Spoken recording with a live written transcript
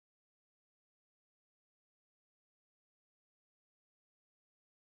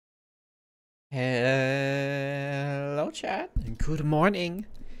Hello, chat. Good morning.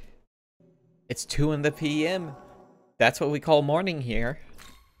 It's 2 in the PM. That's what we call morning here.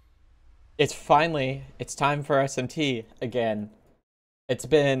 It's time for SMT again. It's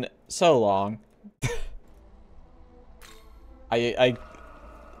been so long. I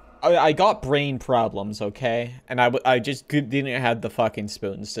got brain problems, okay? And I just didn't have the fucking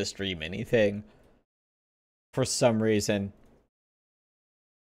spoons to stream anything. For some reason.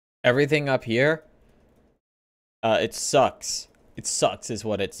 Everything up here, it sucks. It sucks is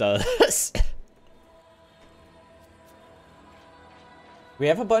what it does. We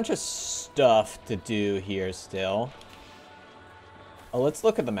have a bunch of stuff to do here still. Oh, let's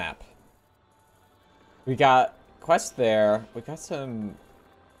look at the map. We got quest there. We got some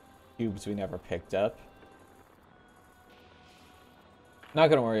cubes we never picked up. Not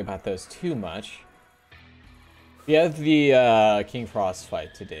gonna worry about those too much. We have the King Frost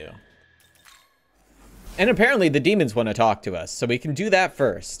fight to do. And apparently the demons want to talk to us, so we can do that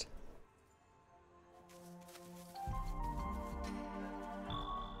first.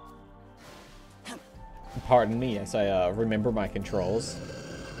 Pardon me as I remember my controls.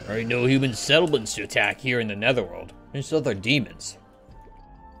 There ain't no human settlements to attack here in the Netherworld. There's other demons.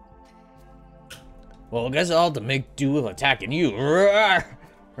 Well, I guess I'll have to make do with attacking you.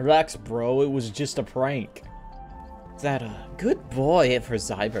 Relax, bro. It was just a prank. Is that a good boy for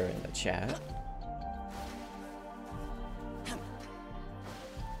Zyber in the chat?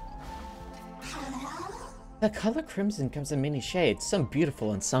 The color crimson comes in many shades, some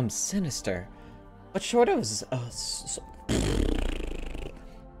beautiful and some sinister. What sort of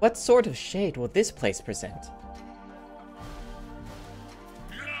what sort of shade will this place present?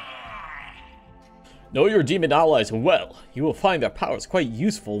 Know your demon allies well. You will find their powers quite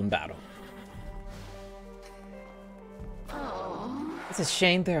useful in battle. It's a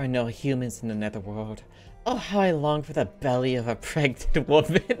shame there are no humans in the Netherworld. Oh, how I long for the belly of a pregnant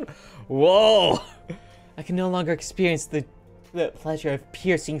woman. Whoa! I can no longer experience the pleasure of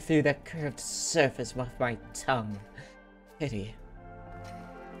piercing through that curved surface with my tongue. Pity.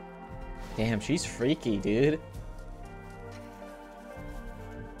 Damn, she's freaky, dude.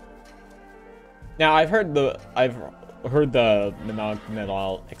 Now, I've heard the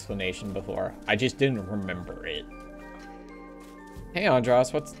monogonal explanation before. I just didn't remember it. Hey,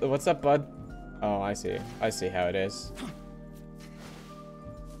 Andros, what's up, bud? Oh, I see. I see how it is.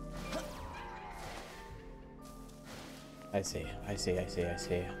 I see.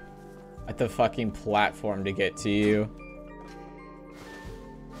 At the fucking platform to get to you.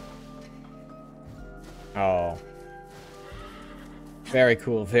 Oh. Very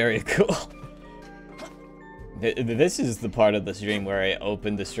cool, very cool. This is the part of the stream where I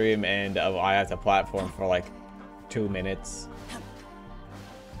opened the stream and I had the platform for like 2 minutes.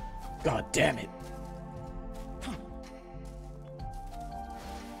 God damn it.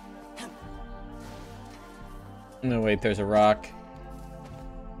 No, wait, there's a rock.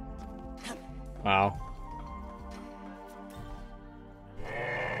 Wow.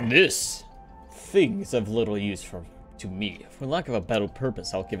 This thing is of little use to me. For lack of a better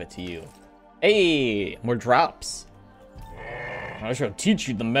purpose, I'll give it to you. Hey, more drops. I shall teach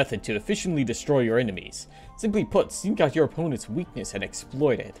you the method to efficiently destroy your enemies. Simply put, seek out your opponent's weakness and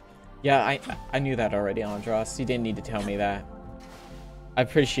exploit it. Yeah, I knew that already, Andros. You didn't need to tell me that. I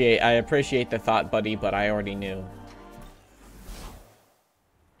appreciate the thought, buddy, but I already knew.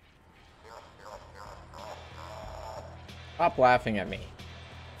 Stop laughing at me.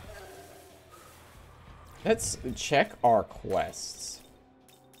 Let's check our quests.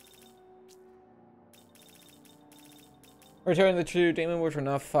 Return the true demon, which we're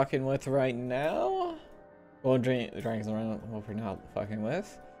not fucking with right now. Well, the dragons around, what we're not fucking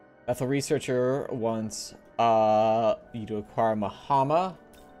with. Bethel researcher wants you to acquire Mahama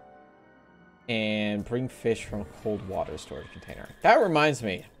and bring fish from a cold water storage container. That reminds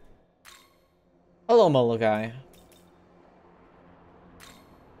me. Hello, Mologai.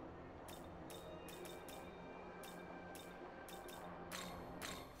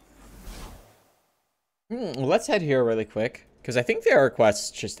 Let's head here really quick, because I think there are quests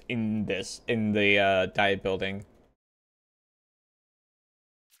just in the diet building.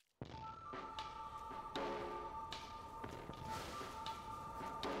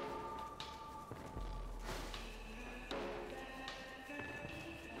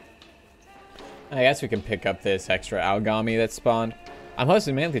 I guess we can pick up this extra Algami that spawned. I'm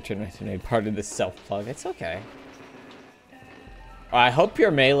hosting Manly Tournament today, part of this self-plug. It's okay. I hope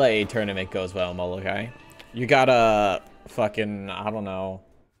your Melee tournament goes well, Molokai. You got a fucking, I don't know,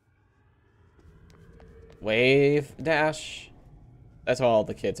 wave dash? That's what all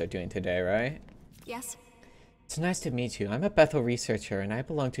the kids are doing today, right? Yes? It's nice to meet you. I'm a Bethel researcher, and I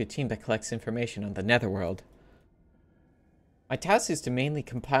belong to a team that collects information on the Netherworld. My task is to mainly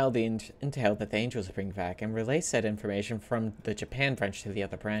compile the intel that the angels bring back and relay said information from the Japan branch to the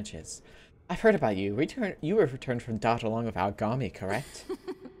other branches. I've heard about you. You were returned from Dot along with Aogami, correct?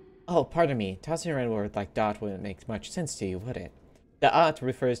 Oh, pardon me. Tossing around a word like Dot wouldn't make much sense to you, would it? The Dot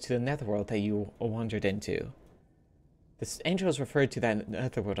refers to the Netherworld that you wandered into. The angels referred to that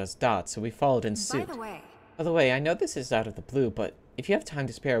Netherworld as Dot, so we followed in suit. By the way, I know this is out of the blue, but if you have time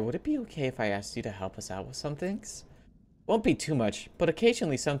to spare, would it be okay if I asked you to help us out with some things? Won't be too much, but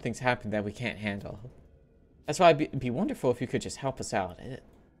occasionally some things happen that we can't handle. That's why it'd be wonderful if you could just help us out.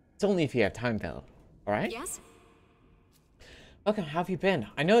 It's only if you have time, though. Alright? Yes? Welcome, how have you been?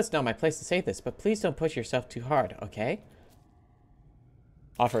 I know it's not my place to say this, but please don't push yourself too hard, okay?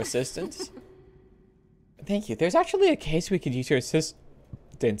 Offer assistance? Thank you. There's actually a case we could use your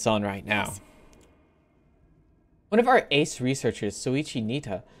assistance on right now. Yes. One of our ace researchers, Soichi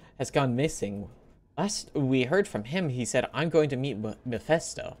Nita, has gone missing. Last we heard from him, he said, I'm going to meet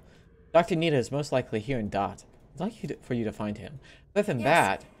Mephisto. Dr. Nita is most likely here in Dot. I'd like for you to find him. Other than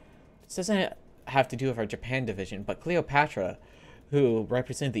that, this doesn't have to do with our Japan division, but Cleopatra, who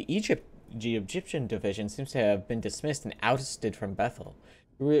represented the Egyptian division, seems to have been dismissed and ousted from Bethel.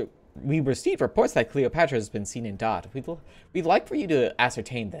 We received reports that Cleopatra has been seen in Dot. We'd like for you to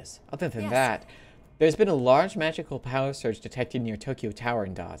ascertain this. Other than that, there's been a large magical power surge detected near Tokyo Tower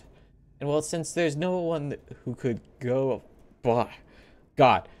in Dot. And well, since there's no one who could go...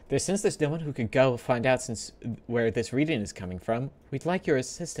 since there's no one who could go find out where this reading is coming from, we'd like your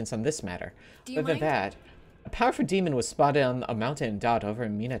assistance on this matter. Other than that, a powerful demon was spotted on a mountain in Dot over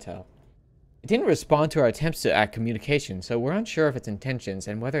in Minato. It didn't respond to our attempts at communication, so we're unsure of its intentions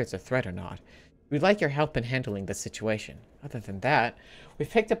and whether it's a threat or not. We'd like your help in handling this situation. Other than that, we've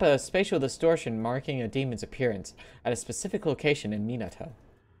picked up a spatial distortion marking a demon's appearance at a specific location in Minato.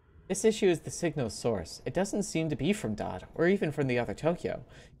 This issue is the signal source. It doesn't seem to be from Dot, or even from the other Tokyo.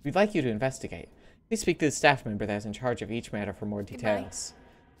 We'd like you to investigate. Please speak to the staff member that is in charge of each matter for more details.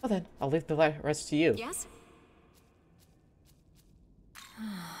 Well then, I'll leave the rest to you. Yes?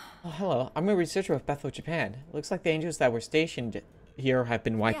 Oh, hello. I'm a researcher with Bethel, Japan. It looks like the angels that were stationed here have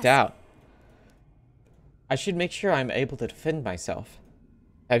been wiped out. I should make sure I'm able to defend myself.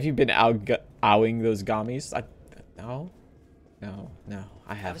 Have you been owing those gummies? No. No,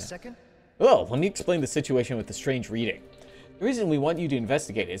 I haven't. Have a second? Oh, let me explain the situation with the strange reading. The reason we want you to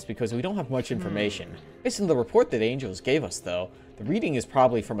investigate is because we don't have much information. Based on the report that the angels gave us, though, the reading is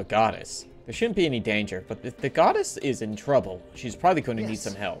probably from a goddess. There shouldn't be any danger, but if the goddess is in trouble, she's probably going to need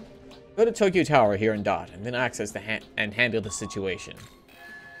some help. Go to Tokyo Tower here in Dot, and then access the and handle the situation.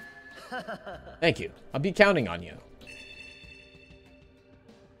 Thank you. I'll be counting on you.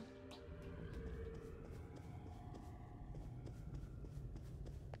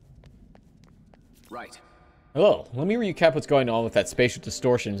 Right. Hello, let me recap what's going on with that spatial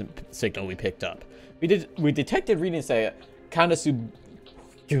distortion signal we picked up. We detected readings at Kanasugibashi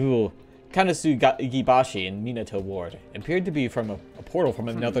in Minato Ward. It appeared to be from a portal from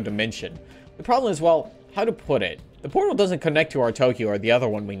another dimension. The problem is, well, how to put it? The portal doesn't connect to our Tokyo or the other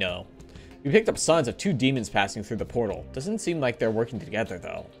one we know. We picked up signs of two demons passing through the portal. Doesn't seem like they're working together,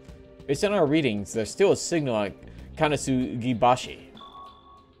 though. Based on our readings, there's still a signal at Kanasugibashi.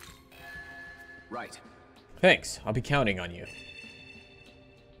 Right. Thanks. I'll be counting on you.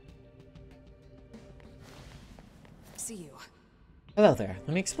 See you. Hello there.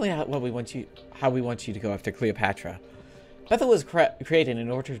 Let me explain how we want you to go after Cleopatra. Bethel was created in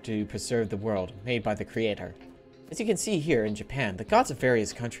order to preserve the world made by the Creator. As you can see here in Japan, the gods of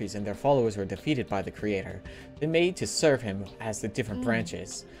various countries and their followers were defeated by the Creator. They made to serve him as the different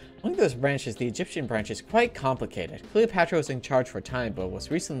branches. Among those branches, the Egyptian branch is quite complicated. Cleopatra was in charge for a time, but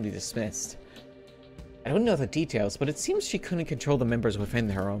was recently dismissed. I don't know the details, but it seems she couldn't control the members within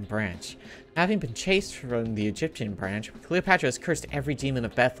her own branch. Having been chased from the Egyptian branch, Cleopatra has cursed every demon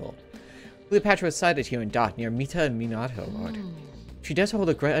of Bethel. Cleopatra was sighted here in Dot near Mita and Minato Ward. She does hold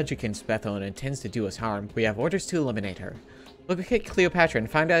a grudge against Bethel and intends to do us harm. We have orders to eliminate her. Locate Cleopatra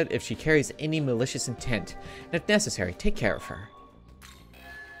and find out if she carries any malicious intent. And if necessary, take care of her.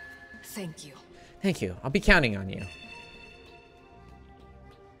 Thank you. Thank you. I'll be counting on you.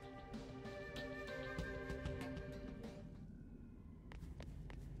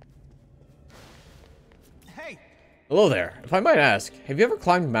 Hey! Hello there. If I might ask, have you ever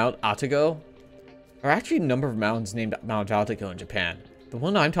climbed Mount Atago? There are actually a number of mountains named Mount Atago in Japan. The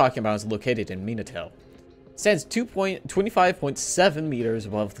one I'm talking about is located in Minato. It stands 25.7 meters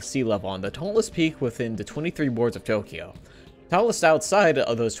above the sea level on the tallest peak within the 23 wards of Tokyo. Tallest outside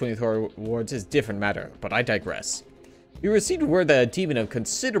of those 24 wards is a different matter, but I digress. We received word that a demon of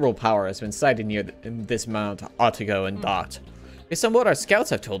considerable power has been sighted near this Mount Otago and Dot. Based on what our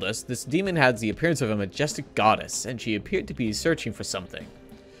scouts have told us, this demon has the appearance of a majestic goddess, and she appeared to be searching for something.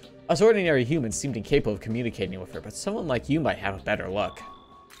 Us ordinary humans seemed incapable of communicating with her, but someone like you might have a better luck.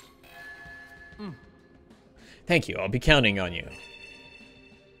 Thank you, I'll be counting on you.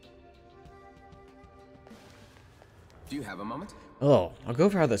 Do you have a moment? Oh, I'll go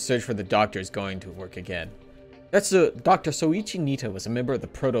over how the search for the doctor is going to work again. Dr. Soichi Nita was a member of the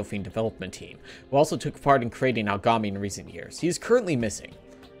Proto-Fiend development team, who also took part in creating Algami in recent years. He is currently missing.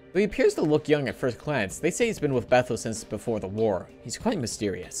 Though he appears to look young at first glance, they say he's been with Bethel since before the war. He's quite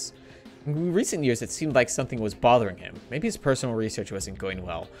mysterious. In recent years, it seemed like something was bothering him. Maybe his personal research wasn't going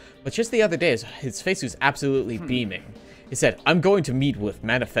well. But just the other day, his face was absolutely beaming. He said, "I'm going to meet with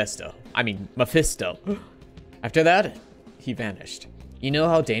Mephisto." After that, he vanished. You know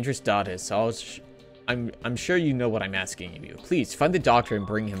how dangerous Dot is, so I'm sure you know what I'm asking of you. Please, find the doctor and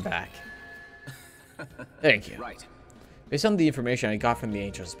bring him back. Thank you. Right. Based on the information I got from the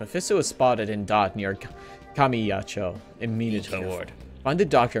Angels, Mephisto was spotted in Dot near Kamiyacho in Minato Ward. Find the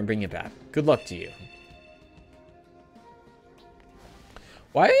doctor and bring him back. Good luck to you.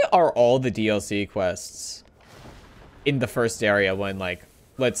 Why are all the DLC quests in the first area when, like,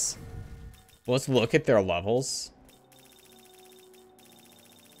 let's look at their levels?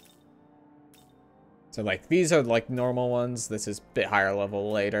 So, like, these are, like, normal ones. This is a bit higher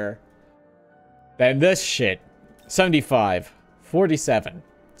level later. Then this shit. 75, 47,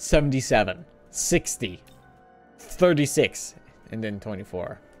 77, 60, 36, and then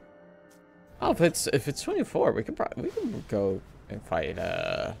 24. Oh, if it's 24, we could go and fight,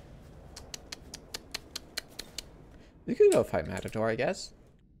 we could go fight Matador, I guess.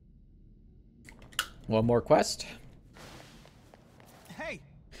 One more quest. Hey.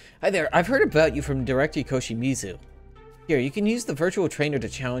 Hi there, I've heard about you from Director Koshimizu. Here, you can use the virtual trainer to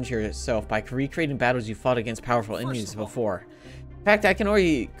challenge yourself by recreating battles you fought against powerful enemies before. In fact, I can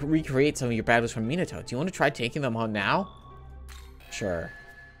already recreate some of your battles from Minato. Do you want to try taking them on now? Sure.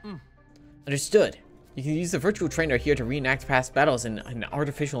 Understood. You can use the virtual trainer here to reenact past battles in an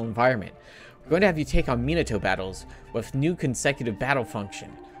artificial environment. We're going to have you take on Minato battles with new consecutive battle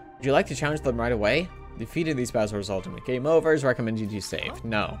function. Would you like to challenge them right away? Defeating these battles will result in game overs. Recommended you save.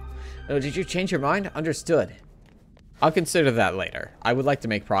 No. No, did you change your mind? Understood. I'll consider that later. I would like to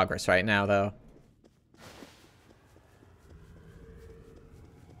make progress right now, though.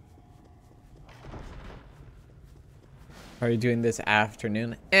 Are you doing this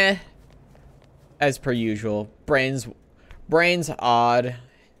afternoon? As per usual. Brain's odd.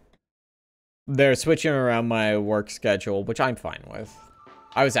 They're switching around my work schedule, which I'm fine with.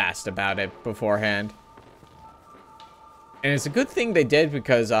 I was asked about it beforehand. And it's a good thing they did,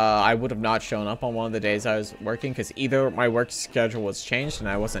 because I would have not shown up on one of the days I was working, because either my work schedule was changed and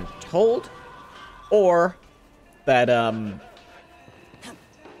I wasn't told, or that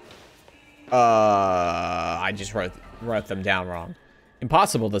I just wrote them down wrong.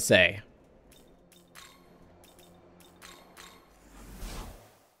 Impossible to say.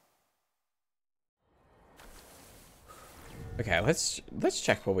 Okay, let's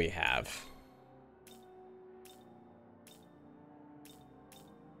check what we have.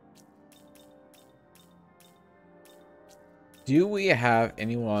 Do we have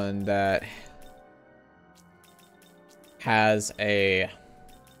anyone that has a...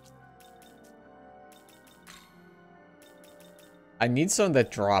 I need someone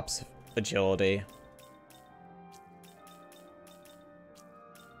that drops agility.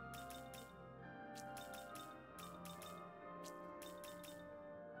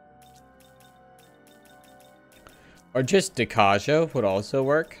 Or just Dekajo would also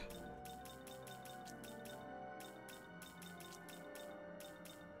work.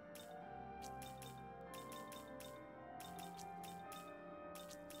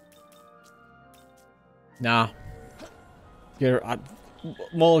 Nah.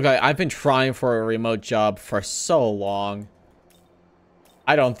 Mologai, I've been trying for a remote job for so long.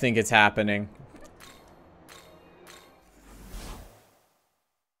 I don't think it's happening.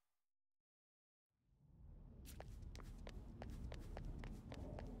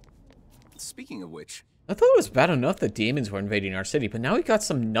 Speaking of which... I thought it was bad enough that demons were invading our city, but now we got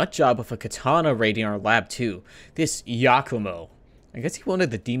some nut job of a katana raiding our lab too. This Yakumo. I guess he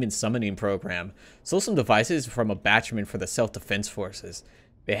wanted the demon summoning program. Stole some devices from a batchman for the self-defense forces.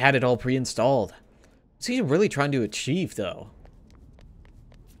 They had it all pre-installed. What's he really trying to achieve, though?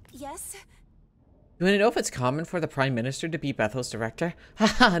 Yes? You want to know if it's common for the Prime Minister to be Bethel's director?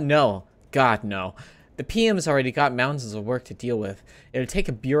 Haha, no. God, no. The PM's already got mountains of work to deal with. It'll take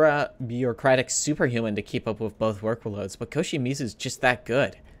a bureaucratic superhuman to keep up with both workloads, but Koshimizu's just that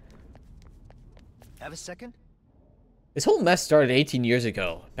good. Have a second? This whole mess started 18 years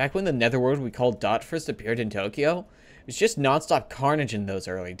ago, back when the netherworld we called Dot first appeared in Tokyo. It was just non-stop carnage in those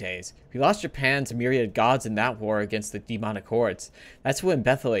early days. We lost Japan's myriad gods in that war against the demonic hordes. That's when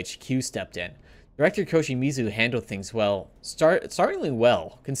Bethel HQ stepped in. Director Koshimizu handled things well, startlingly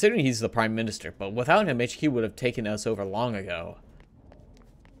well, considering he's the prime minister, but without him, HQ would have taken us over long ago.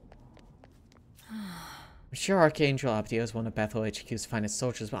 I'm sure Archangel Abdio is one of Bethel HQ's finest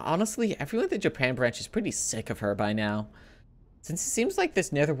soldiers, but honestly, everyone at the Japan branch is pretty sick of her by now. Since it seems like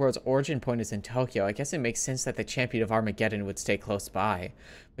this netherworld's origin point is in Tokyo, I guess it makes sense that the champion of Armageddon would stay close by.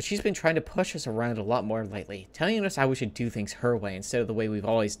 But she's been trying to push us around a lot more lately, telling us how we should do things her way instead of the way we've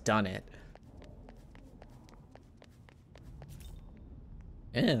always done it.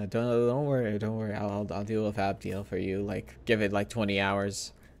 Yeah, don't worry. I'll deal with Abdiel for you. Like, give it like 20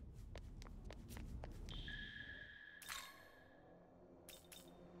 hours.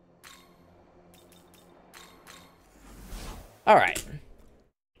 All right.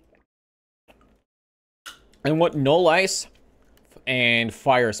 And what? Null ice and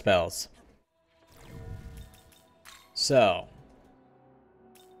fire spells. So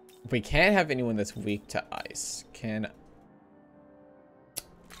we can't have anyone that's weak to ice.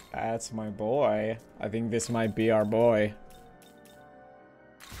 That's my boy. I think this might be our boy.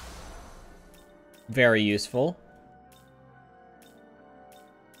 Very useful.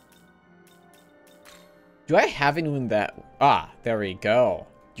 Do I have anyone that... Ah, there we go.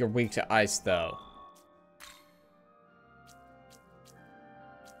 You're weak to ice, though.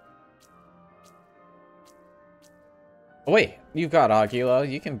 Oh, wait. You've got Agilo.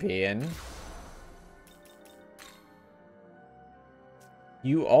 You can be in.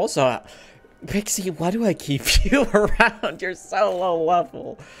 You also... Pixie, why do I keep you around? You're so low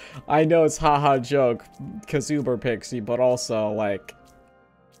level. I know it's haha joke, Kazuber Pixie, but also, like...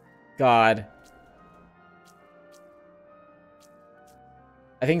 God...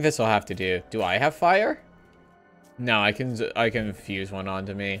 I think this will have to do. Do I have fire? No, I can fuse one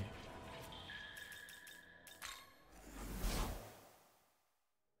onto me.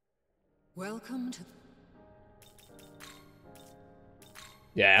 Welcome to...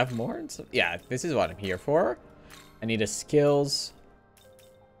 Yeah, I have more. Yeah, this is what I'm here for. I need a skills.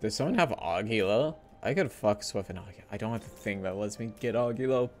 Does someone have Augilo? I could fuck Swift and Augilo. I don't have the thing that lets me get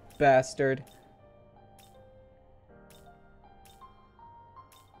Augilo, bastard.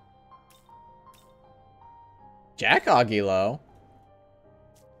 Jack Aguilo.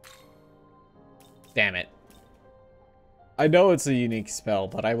 Damn it. I know it's a unique spell,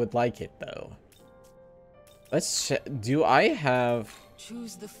 but I would like it though. Let's check. Do I have...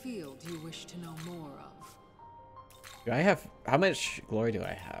 Choose the field you wish to know more of. Do I have... How much glory do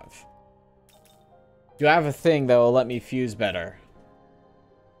I have? Do I have a thing that will let me fuse better?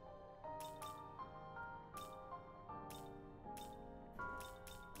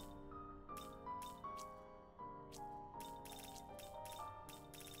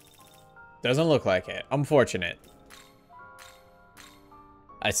 Doesn't look like it. Unfortunate.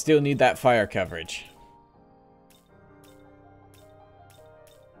 I still need that fire coverage.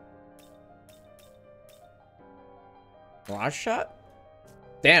 Mirage shot?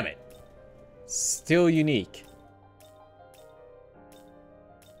 Damn it. Still unique.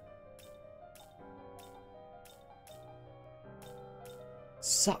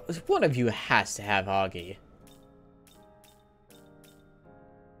 So, one of you has to have Augie.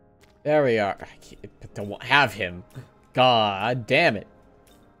 There we are. I don't have him. God damn it.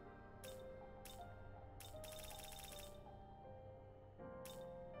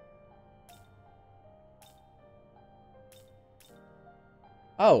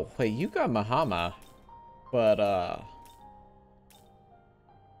 Oh, wait, you got Mahama. But,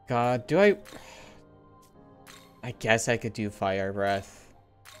 God, do I guess I could do Fire Breath.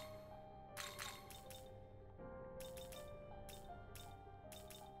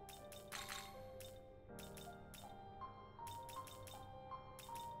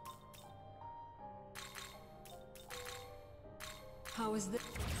 How is this?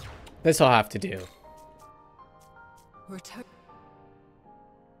 This'll have to do. Return.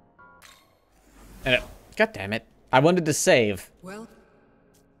 And God damn it. I wanted to save. Well,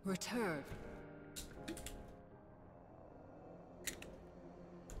 return.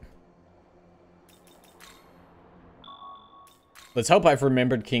 Let's hope I've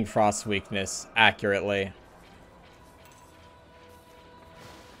remembered King Frost's weakness accurately.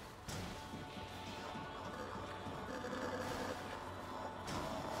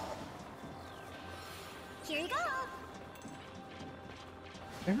 Here you go.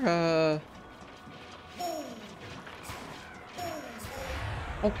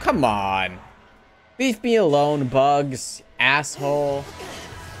 Oh, come on. Leave me alone, bugs. Asshole.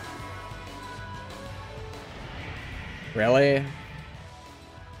 Really?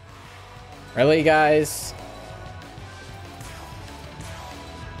 Really, guys?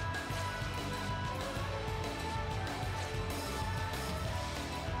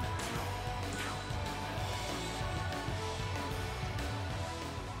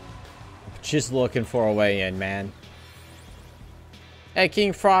 Just looking for a way in, man. Hey,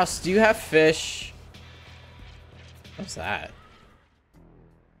 King Frost, do you have fish? What's that?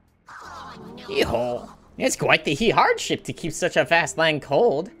 Hee-ho. It's quite the hardship to keep such a vast land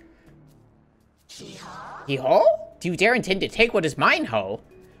cold. Hee-ho? Do you dare intend to take what is mine, ho?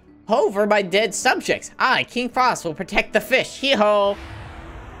 Ho for my dead subjects. I, King Frost, will protect the fish. Hee-ho.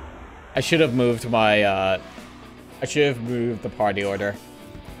 I should have moved my, I should have moved the party order.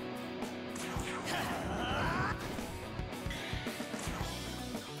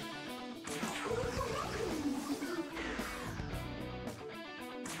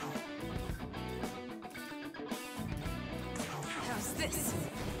 How's this?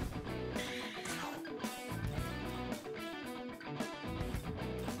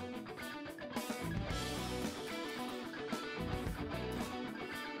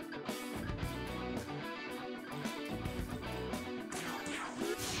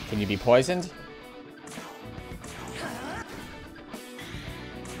 Can you be poisoned?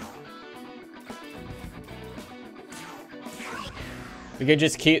 We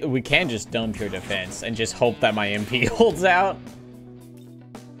can just dump your defense and just hope that my MP holds out.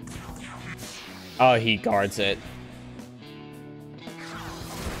 Oh, he guards it.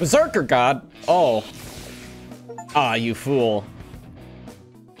 Berserker God. Oh. Ah, you fool.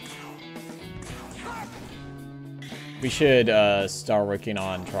 We should start working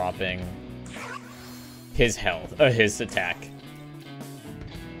on dropping his health, his attack.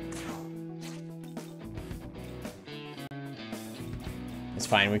 It's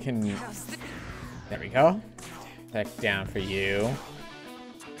fine, we can... There we go. Back down for you.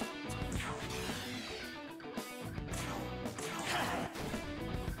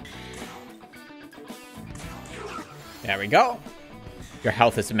 There we go. Your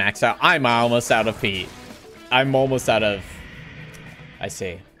health is maxed out. I'm almost out of Pete. I'm almost out of... I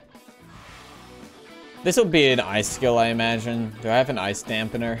see. This will be an ice skill, I imagine. Do I have an ice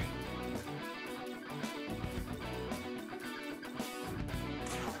dampener?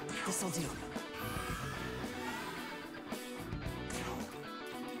 This'll do.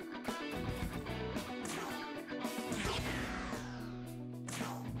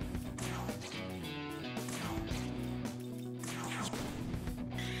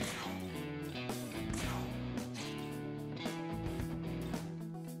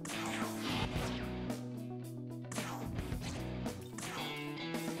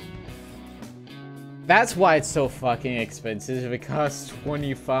 That's why it's so fucking expensive. It costs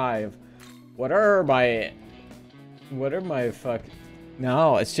 25. What are my fuck?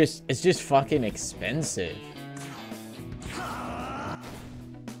 No, it's just fucking expensive.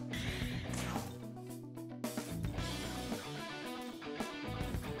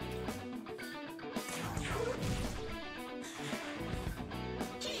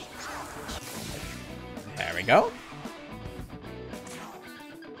 There we go.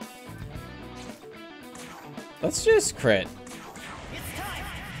 Let's just crit.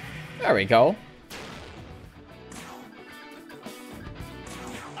 There we go.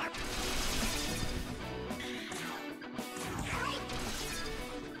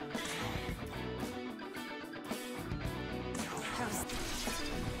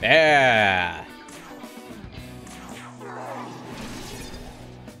 Yeah.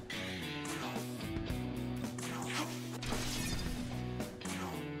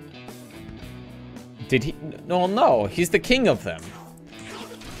 Did he? No, no, he's the king of them.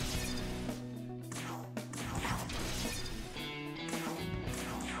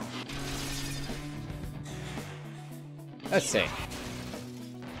 Let's see.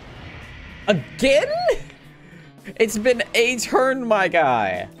 Again? It's been a turn, my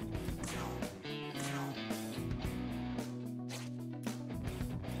guy.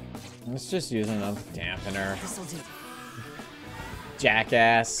 Let's just use another dampener. This'll do.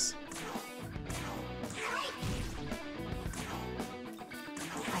 Jackass.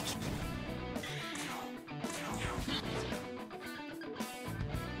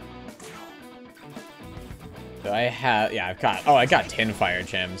 Do I have... Yeah, I've got... Oh, I got 10 fire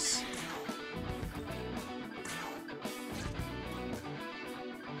gems.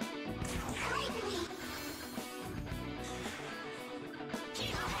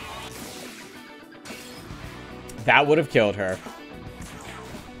 That would have killed her.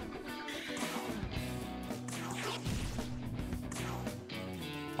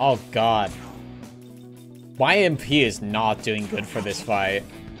 Oh, God. My MP is not doing good for this fight.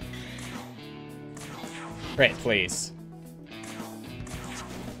 Great, please.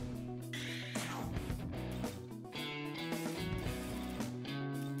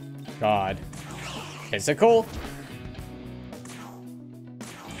 God. Physical?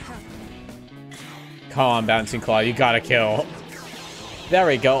 Come on, Bouncing Claw, you gotta kill. There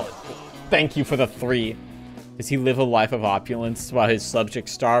we go. Thank you for the 3. Does he live a life of opulence while his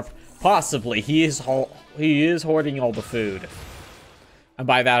subjects starve? Possibly. He is hoarding all the food. And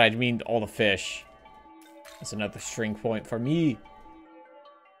by that, I mean all the fish. That's another string point for me.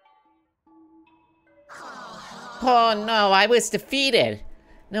 Oh no, I was defeated.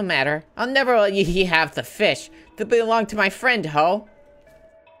 No matter. I'll never let you have the fish. They belong to my friend, Ho.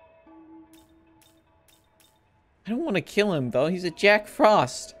 I don't want to kill him, though. He's a Jack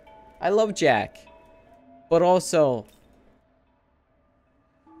Frost. I love Jack. But also,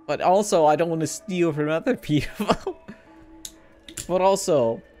 I don't want to steal from other people. But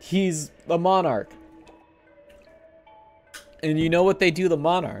also, he's a monarch. And you know what they do, the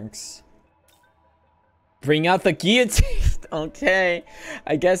monarchs? Bring out the guillotine. Okay.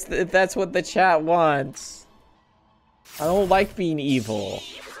 I guess that's what the chat wants. I don't like being evil.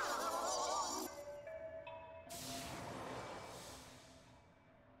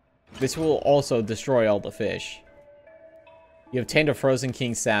 This will also destroy all the fish. You obtained a frozen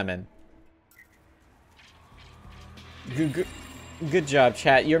king salmon. Good job,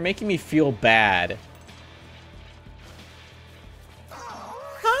 chat. You're making me feel bad.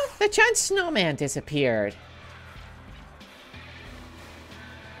 Huh? The giant snowman disappeared.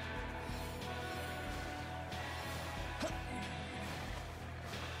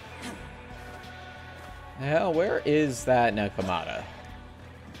 Hell, where is that Nakamata?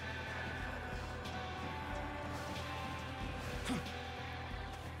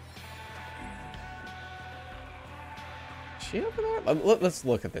 Is she over there? Let's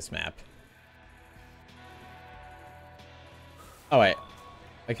look at this map. Oh, wait.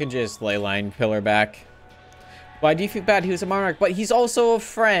 I can just ley line pillar back. Why do you feel bad? He was a monarch, but he's also a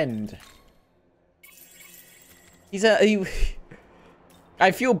friend.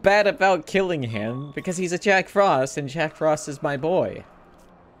 I feel bad about killing him because he's a Jack Frost and Jack Frost is my boy.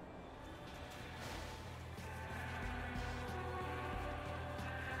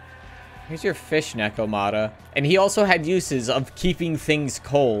 Here's your fish, Nekomata. And he also had uses of keeping things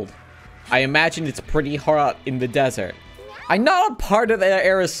cold. I imagine it's pretty hot in the desert. I'm not a part of the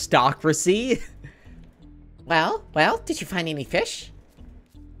aristocracy. Well, did you find any fish?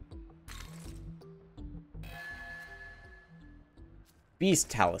 Beast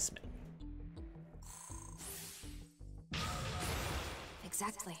Talisman.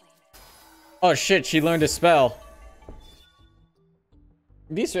 Exactly. Oh shit, she learned a spell.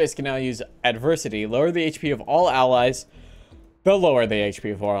 Beast Race can now use Adversity. Lower the HP of all allies. The lower the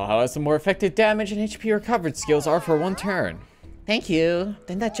HP of all allies, the more effective damage and HP recovered skills are for 1 turn. Thank you.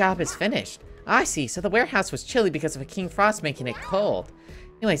 Then that job is finished. I see, so the warehouse was chilly because of a King Frost making it cold.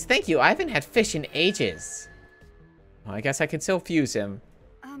 Anyways, thank you. I haven't had fish in ages. Well, I guess I can still fuse him.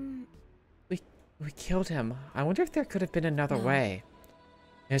 We killed him. I wonder if there could have been another way.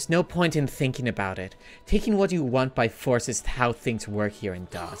 There's no point in thinking about it. Taking what you want by force is how things work here in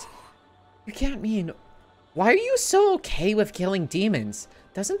Dot. You can't mean... Why are you so okay with killing demons?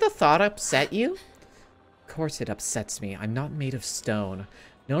 Doesn't the thought upset you? Of course it upsets me. I'm not made of stone.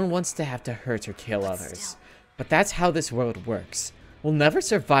 No one wants to have to hurt or kill others. But that's how this world works. We'll never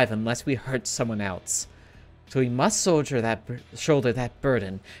survive unless we hurt someone else. So we must shoulder that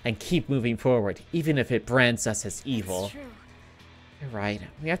burden and keep moving forward, even if it brands us as evil. It's true. You're right.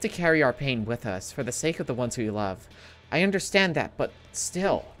 We have to carry our pain with us for the sake of the ones we love. I understand that, but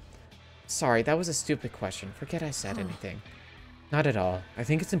still. Sorry, that was a stupid question. Forget I said anything. Not at all. I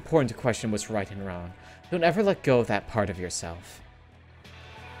think it's important to question what's right and wrong. Don't ever let go of that part of yourself.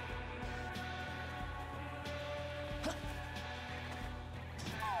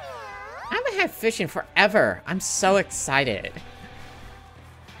 I haven't had fish in forever. I'm so excited.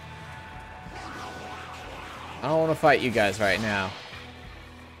 I don't want to fight you guys right now.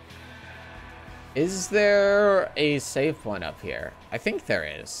 Is there a save point up here? I think there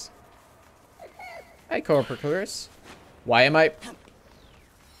is. Hi, Corporaclers. Why am I...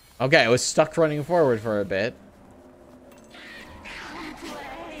 Okay, I was stuck running forward for a bit.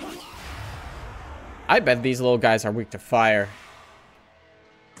 I bet these little guys are weak to fire.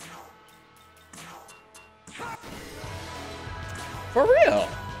 For real.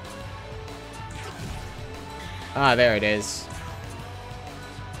 Ah, there it is.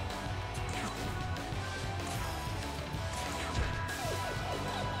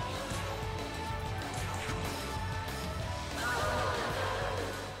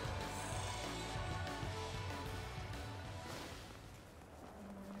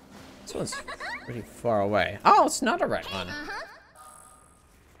 This one's pretty far away. Oh, it's not a red one.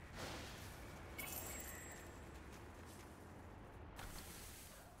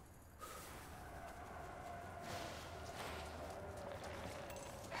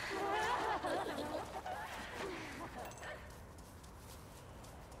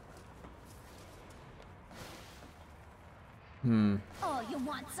 Oh, you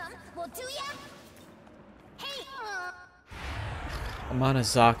want some? Well, do ya? Hey!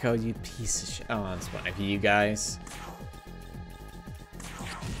 Monozako, you piece of shit. Oh, it's one of you guys.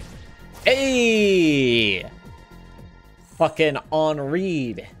 Hey! Fucking on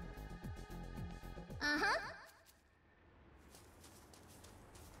read. Uh-huh.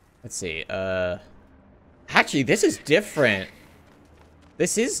 Let's see, actually, this is different.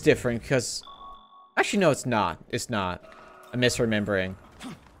 This is different, because... Actually, no, it's not. It's not. I'm misremembering.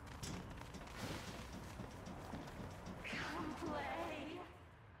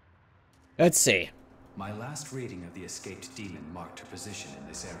 Let's see. My last reading of the escaped demon marked her position in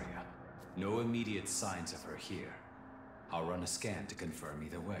this area. No immediate signs of her here. I'll run a scan to confirm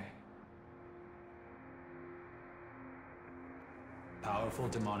either way. Powerful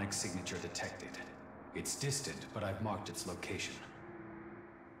demonic signature detected. It's distant, but I've marked its location.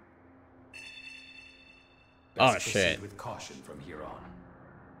 Oh, Best shit. proceed with caution from here on.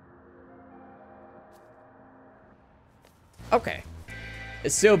 Okay.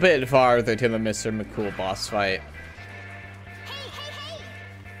 It's still a bit farther to the Mr. McCool boss fight.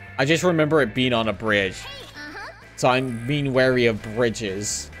 I just remember it being on a bridge. So I'm being wary of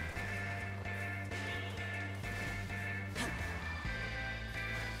bridges.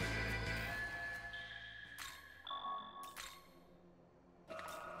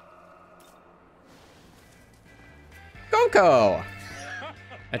 Boco!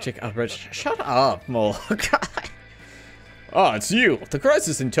 Magic bridge. Shut up, Mole. Ah, it's you. The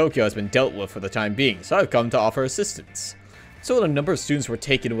crisis in Tokyo has been dealt with for the time being, so I've come to offer assistance. So a number of students were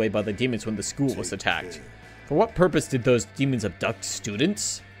taken away by the demons when the school was attacked. For what purpose did those demons abduct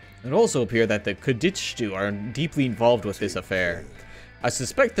students? It also appears that the Kadishtu are deeply involved with this affair. I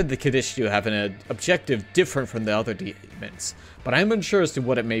suspect that the Kadishtu have an objective different from the other demons, but I'm unsure as to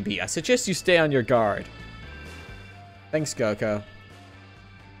what it may be. I suggest you stay on your guard. Thanks, Goko.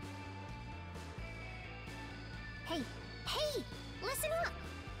 Hey, listen up.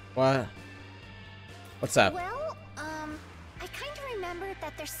 What? What's up? Well, I kind of remembered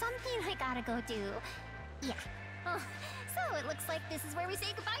that there's something I gotta go do. Yeah. Oh, so it looks like this is where we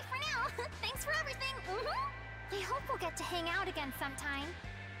say goodbye for now. Thanks for everything. I hope we'll get to hang out again sometime.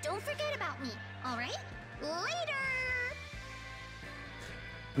 Don't forget about me, alright? Later!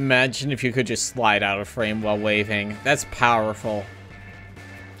 Imagine if you could just slide out of frame while waving. That's powerful.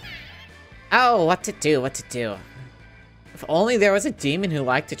 Oh, what to do, what to do. If only there was a demon who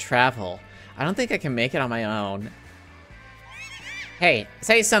liked to travel. I don't think I can make it on my own. Hey,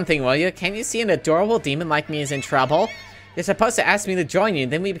 say something, will you? Can you see an adorable demon like me is in trouble? You're supposed to ask me to join you,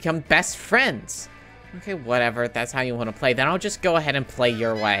 and then we become best friends. Okay, whatever. If that's how you want to play, then I'll just go ahead and play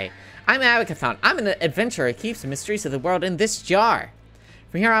your way. I'm Abakathon. I'm an adventurer who keeps the mysteries of the world in this jar.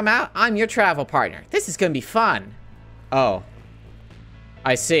 From here on out, I'm your travel partner. This is gonna be fun. Oh.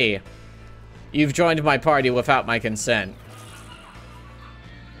 I see. You've joined my party without my consent.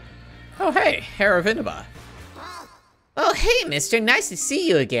 Oh, hey, Haravinaba. Oh, hey, mister. Nice to see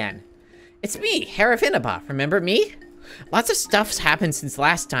you again. It's me, Haravinaba. Remember me? Lots of stuff's happened since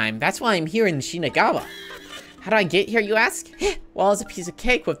last time. That's why I'm here in Shinagawa. How did I get here, you ask? Well, it's a piece of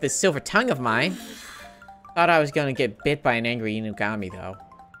cake with this silver tongue of mine. Thought I was gonna get bit by an angry Inugami, though.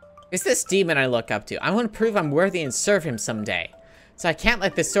 It's this demon I look up to. I want to prove I'm worthy and serve him someday. So I can't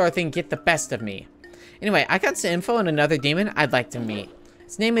let this sort of thing get the best of me. Anyway, I got some info on another demon I'd like to meet.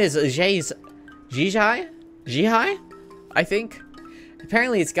 His name is Jihai, I think.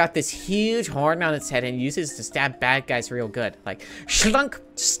 Apparently it's got this huge horn on its head and uses to stab bad guys real good. Like, shlunk,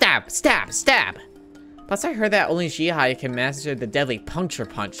 stab, stab, stab. Plus I heard that only Jihai can master the deadly puncture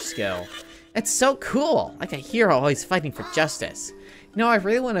punch skill. It's so cool, like a hero always fighting for justice. You know, I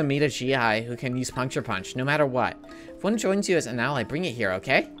really want to meet a Jihai who can use puncture punch, no matter what. If one joins you as an ally, bring it here,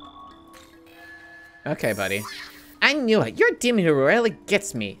 okay? Okay, buddy. I knew it. You're a demon who really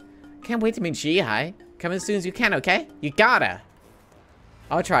gets me. Can't wait to meet Jihai. Come as soon as you can, okay? You gotta.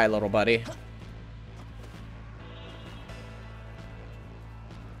 I'll try, little buddy.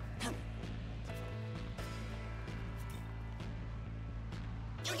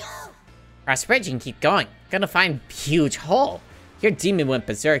 Cross bridge and keep going. Gonna find huge hole. Your demon went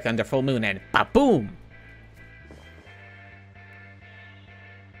berserk under full moon and ba-boom!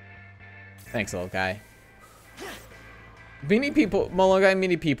 Thanks, little guy. Many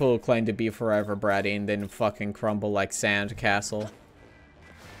people claim to be forever bratty and then fucking crumble like sand castle.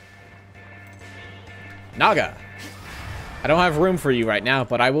 Naga! I don't have room for you right now,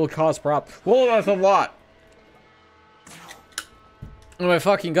 but I will cause prop. Whoa, that's a lot! Oh my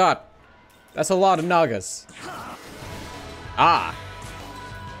fucking god. That's a lot of Nagas. Ah.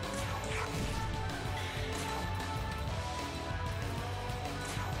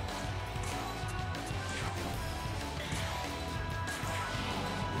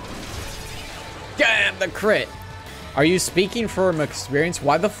 Damn, the crit. Are you speaking from experience?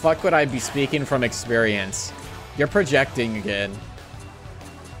 Why the fuck would I be speaking from experience? You're projecting again.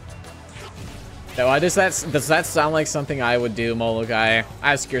 Now, does that sound like something I would do, Molokai?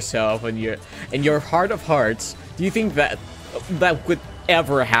 Ask yourself in your heart of hearts, do you think that would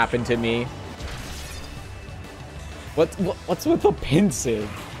ever happen to me? What's with the pensive?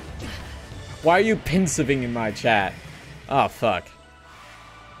 Why are you pensiving in my chat? Oh fuck.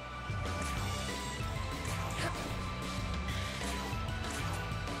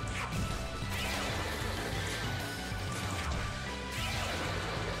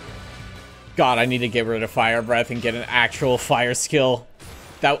 God, I need to get rid of Fire Breath and get an actual fire skill.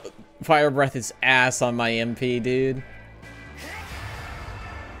 That Fire Breath is ass on my MP, dude.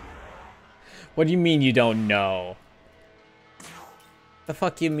 What do you mean you don't know? The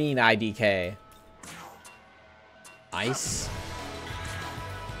fuck you mean, IDK? Ice?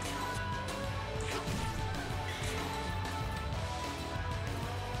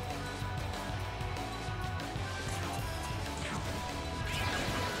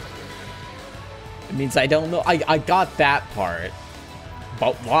 It means I don't know. I got that part.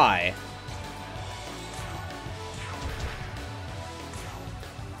 But why?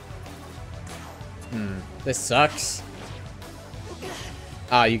 This sucks.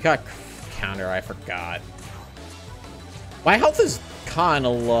 Ah, you got counter, I forgot. My health is kinda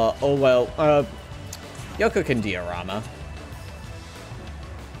low. Oh well, Yoko can diorama.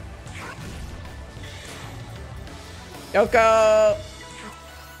 Yoko!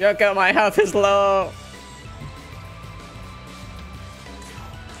 Yoko, my health is low.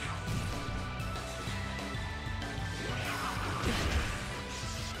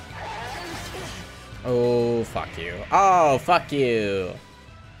 Oh, fuck you. Oh, fuck you.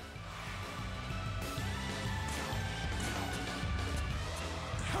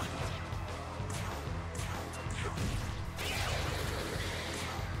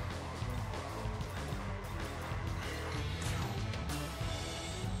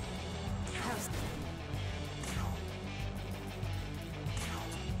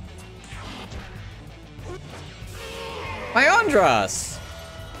 My Andras!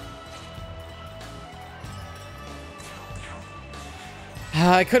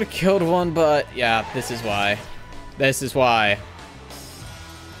 I could have killed one, but yeah, this is why. This is why.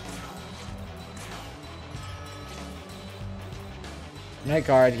 Can I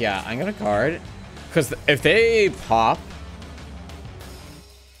guard? Yeah, I'm gonna guard. Because if they pop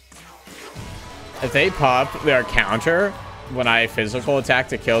their counter when I physical attack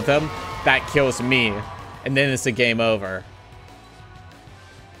to kill them, that kills me. And then it's a game over.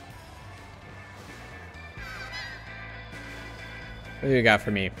 What do you got for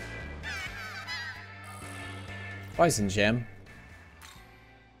me? Poison gem.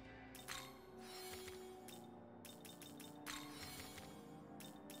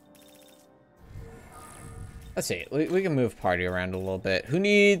 Let's see. We can move party around a little bit. Who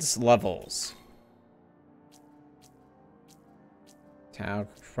needs levels? Town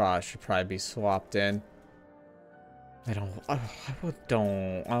Frost should probably be swapped in. I don't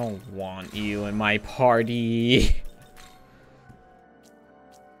want you in my party.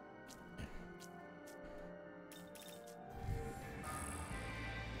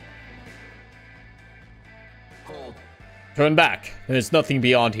 Turn back. There's nothing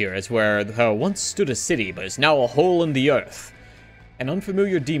beyond here. It's where there once stood a city, but is now a hole in the earth. An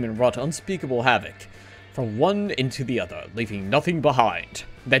unfamiliar demon wrought unspeakable havoc from one into the other, leaving nothing behind.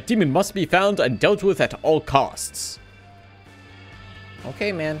 That demon must be found and dealt with at all costs.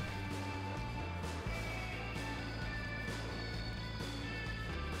 Okay, man.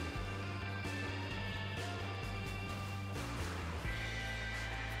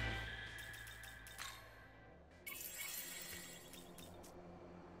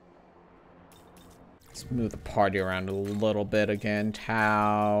 Let's move the party around a little bit again.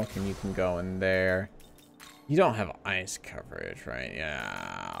 Tao, and you can go in there. You don't have ice coverage, right?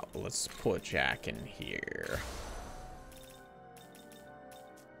 Yeah, let's put Jack in here.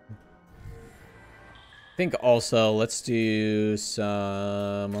 I think also, let's do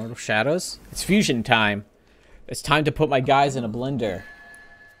some Mortal Shadows. It's fusion time. It's time to put my guys in a blender.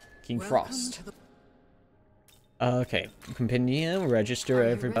 King Frost. Okay, continue, register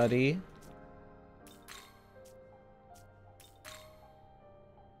everybody.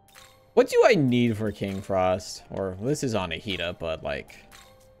 What do I need for King Frost? Or, this is on a Hita, but like...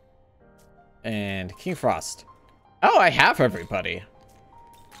 And King Frost. Oh, I have everybody.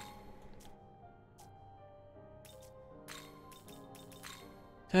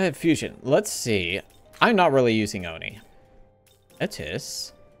 Fusion. Let's see. I'm not really using Oni.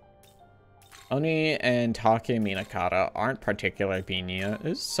 Etis. Oni and Take Minakata aren't particular being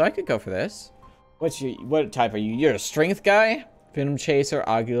used, so I could go for this. What type are you? You're a strength guy? Venom Chaser,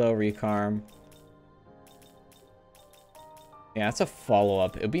 Aguilo, Recarm. Yeah, that's a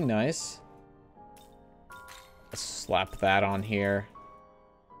follow-up. It'd be nice. Let's slap that on here.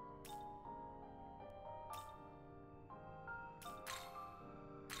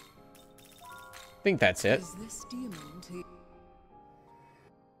 I think that's it. Is this demon to...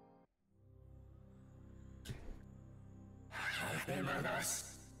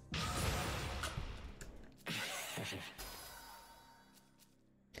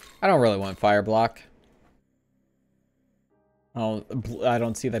 I don't really want fire block. Oh, I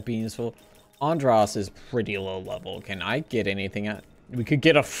don't see that being useful. Andros is pretty low level. Can I get anything at? We could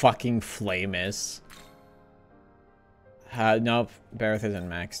get a fucking Flamus. Nope, Bareth isn't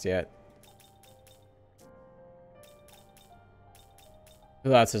maxed yet.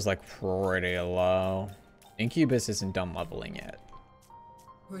 Who else is like pretty low? Incubus isn't done leveling yet.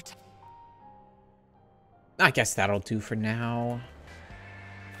 I guess that'll do for now.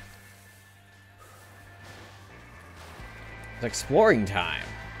 It's exploring time.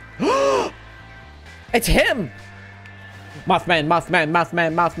 It's him! Mothman, Mothman,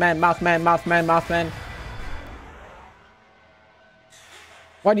 Mothman, Mothman, Mothman, Mothman, Mothman.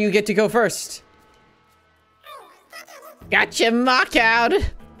 Why do you get to go first? Gotcha, mock out!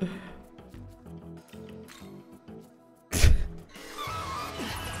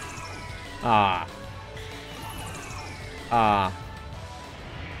 Ah. Ah.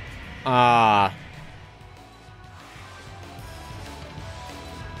 Ah.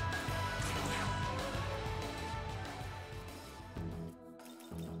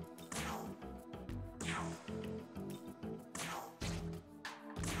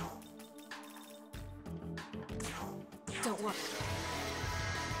 Don't worry.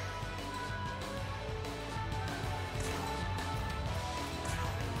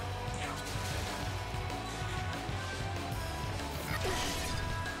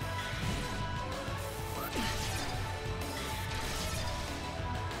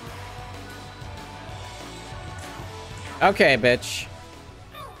 Okay, bitch.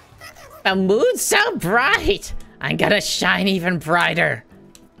 The moon's so bright! I'm gonna shine even brighter.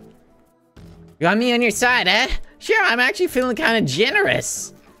 You want me on your side, eh? Sure, I'm actually feeling kind of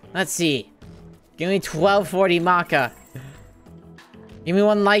generous. Let's see. Give me 1240 Maka. Give me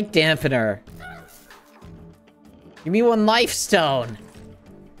one light dampener. Give me one life stone.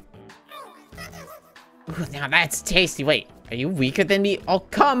 Ooh, now that's tasty. Wait, are you weaker than me? Oh,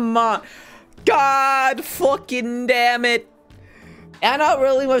 come on. God fucking damn it. I'm not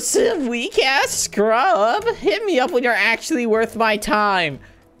really a weak-ass scrub. Hit me up when you're actually worth my time.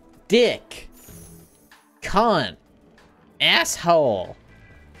 Dick. Cunt. Asshole.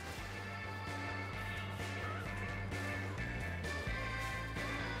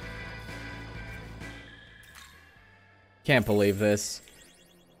 Can't believe this.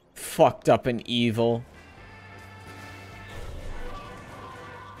 Fucked up and evil.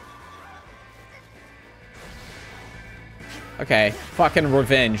 Okay, fucking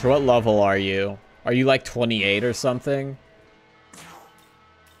revenge. What level are you? Are you like 28 or something?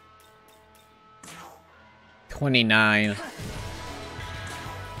 29.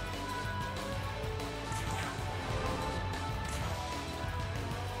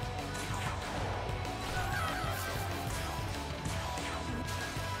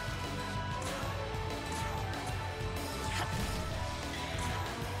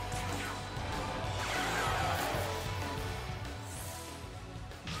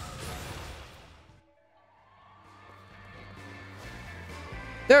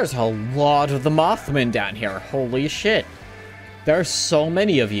 There's a lot of the Mothman down here. Holy shit. There's so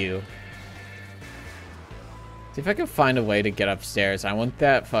many of you. See if I can find a way to get upstairs. I want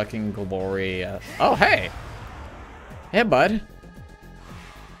that fucking glory. Oh, hey. Hey, bud.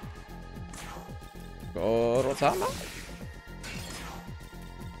 Korotama?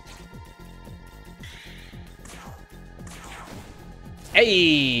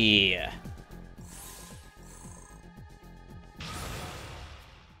 Hey!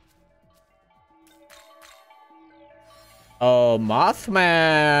 Oh,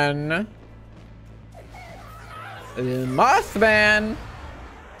 Mothman! Mothman!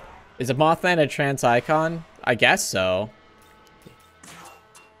 Is a Mothman a trans icon? I guess so.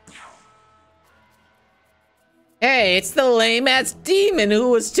 Hey, it's the lame-ass demon who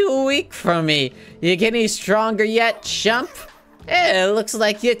was too weak for me. You get any stronger yet, chump? Hey, it looks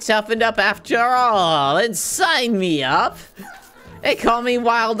like you toughened up after all, and sign me up. They call me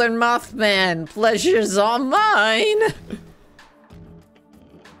Wilder Mothman. Pleasure's all mine.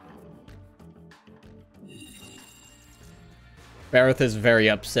 Bareth is very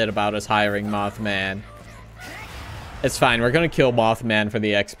upset about us hiring Mothman. It's fine, we're gonna kill Mothman for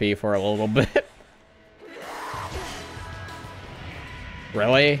the XP for a little bit.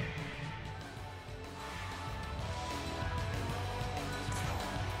 Really?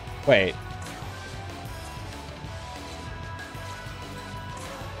 Wait.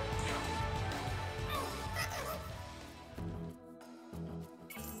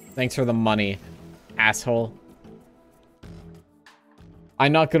 Thanks for the money, asshole.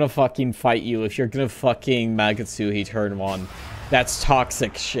 I'm not gonna fucking fight you if you're gonna fucking Magatsuhi turn 1. That's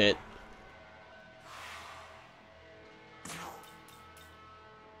toxic shit.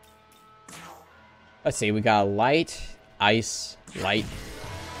 Let's see, we got light, ice, light.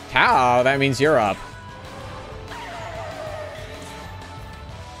 Cow, that means you're up.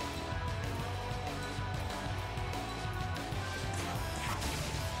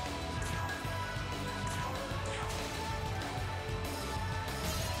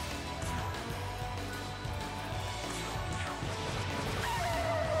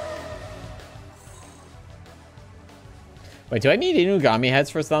 Wait, do I need Inugami heads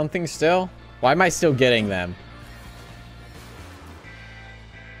for something still? Why am I still getting them?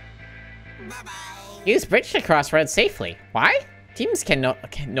 Use bridge to cross roads safely. Why? Teams can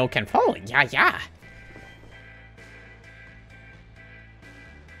follow. Yeah.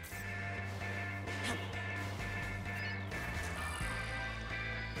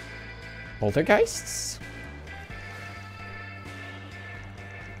 Poltergeists?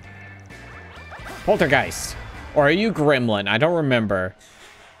 Poltergeist. Or are you Gremlin? I don't remember.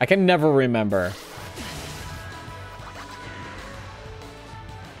 I can never remember.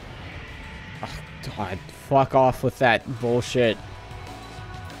 Oh, God. Fuck off with that bullshit.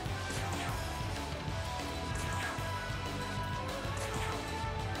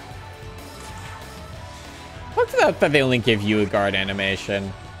 What's that they only give you a guard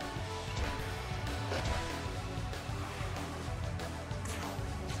animation?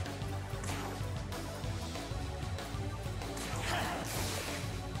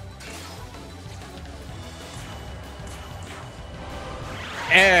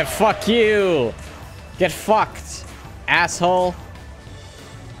 Eh, fuck you! Get fucked, asshole.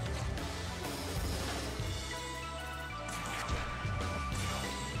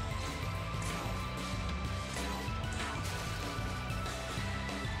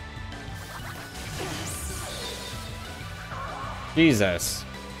 Jesus.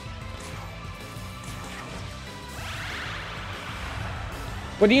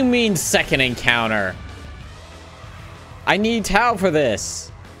 What do you mean second encounter? I need Tau for this.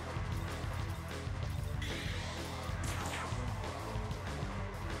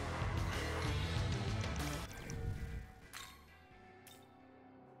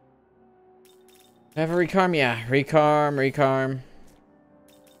 Have a recarm, yeah. Recarm.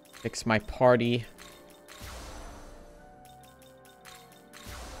 Fix my party.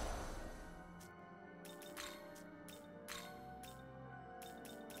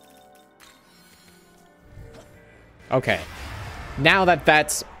 Okay. Now that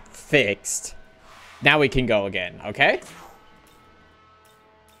that's fixed, now we can go again, okay?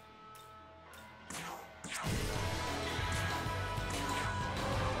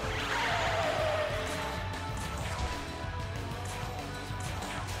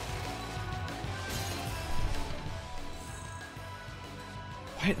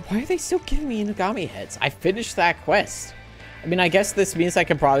 Why are they still giving me Inugami heads? I finished that quest. I mean, I guess this means I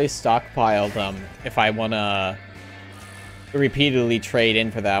can probably stockpile them if I want to repeatedly trade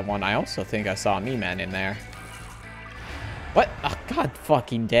in for that one. I also think I saw a Me-Man in there. What? Oh, God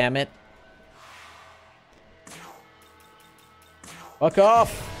fucking damn it. Fuck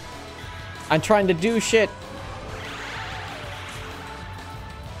off. I'm trying to do shit.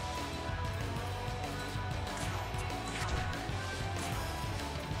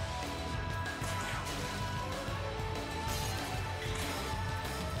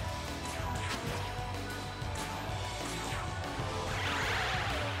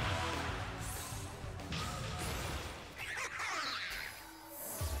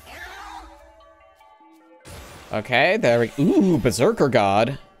 Okay, there we... Ooh, Berserker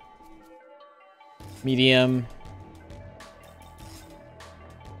God. Medium.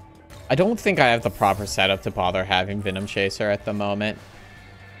 I don't think I have the proper setup to bother having Venom Chaser at the moment.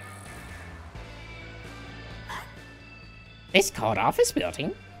 This called office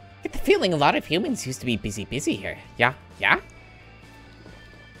building? Get the feeling a lot of humans used to be busy here. Yeah?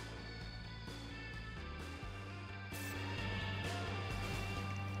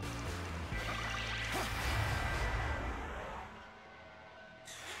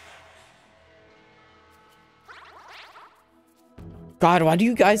 God, why do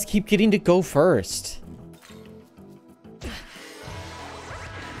you guys keep getting to go first?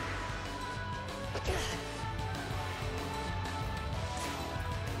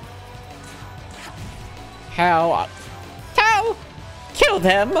 How? Kill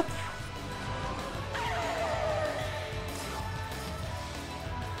them!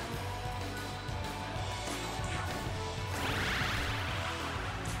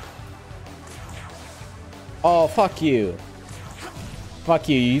 Oh, fuck you. Fuck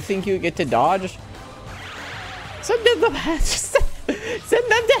you. You think you get to dodge? Send them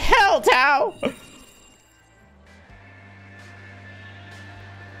to hell, Tao!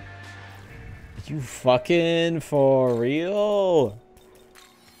 You fucking for real?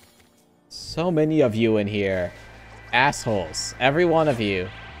 So many of you in here. Assholes. Every one of you.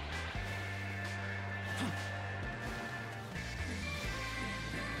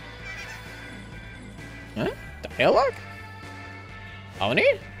 Huh? Dialogue? Oni?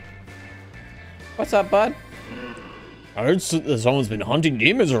 What's up, bud? I heard someone's been hunting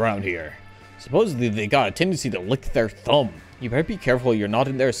demons around here. Supposedly they got a tendency to lick their thumb. You better be careful you're not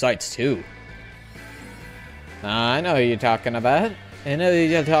in their sights, too. I know who you're talking about. I know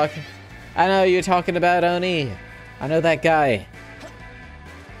you're talking about Oni. I know that guy.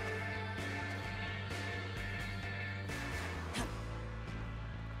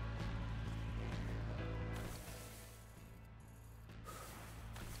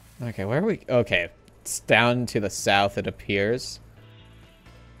 Okay, where are we? Okay, it's down to the south, it appears.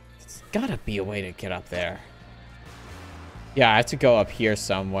 There's gotta be a way to get up there. Yeah, I have to go up here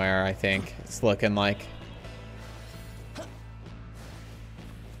somewhere, I think. It's looking like.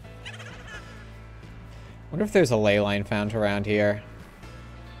 Wonder if there's a ley line found around here.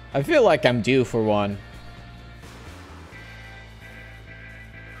 I feel like I'm due for one.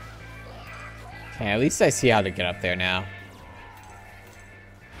 Okay, at least I see how to get up there now.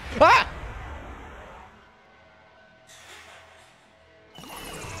 Ah!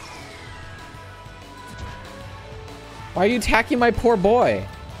 Why are you attacking my poor boy?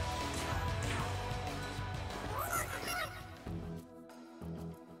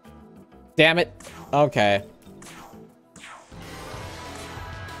 Damn it. Okay.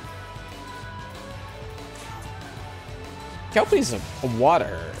 Kelpie's a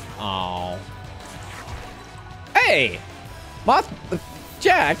water. Oh. Hey!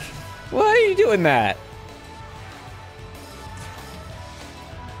 Jack! Why are you doing that?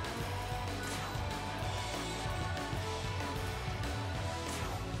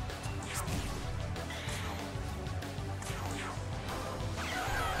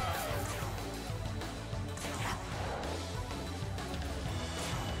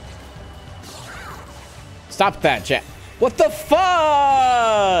 Stop that, Jack. What the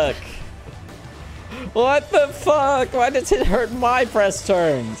fuck? What the fuck? Why does it hurt my press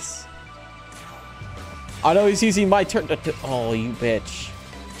turns? I know he's using my turn to... Oh, you bitch.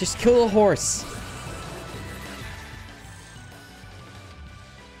 Just kill a horse.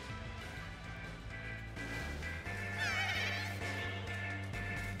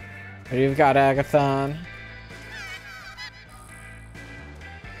 You've got Agathon.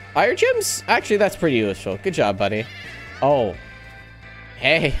 Fire gems? Actually, that's pretty useful. Good job, buddy. Oh.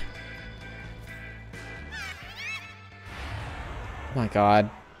 Hey. Oh my god.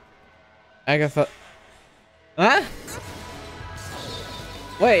 Agatha. Huh?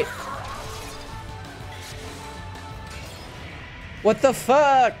 Wait. What the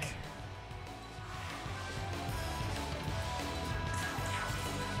fuck?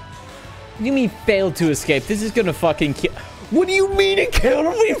 What do you mean failed to escape? This is gonna fucking kill. What do you mean it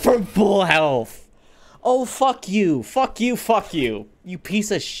killed me from full health? Oh, fuck you. Fuck you, fuck you. You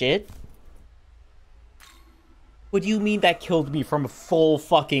piece of shit. What do you mean that killed me from full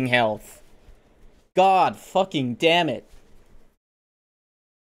fucking health? God fucking damn it.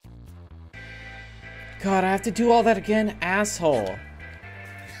 God, I have to do all that again? Asshole.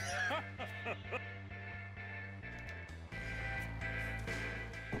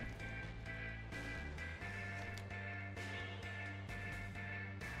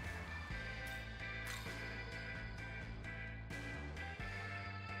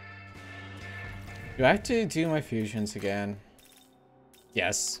 Do I have to do my fusions again?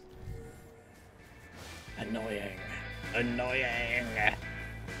 Yes. Annoying. Annoying.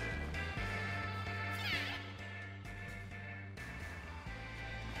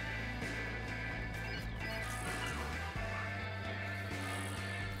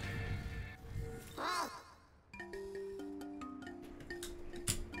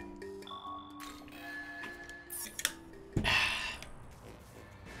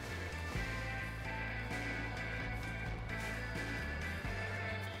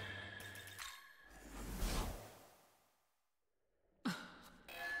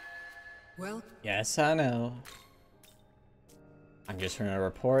 Well, Yes, I know. I'm just gonna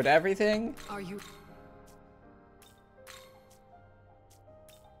report everything. are you...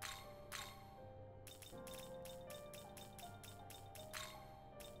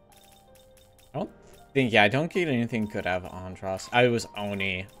 I don't think, yeah, I don't get anything good out of Andros. I was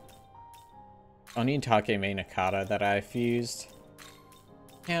Oni. Oni and Take Main Nakata that I fused.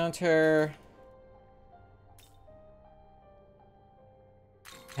 Counter.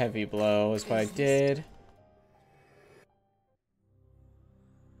 Heavy blow is what I did.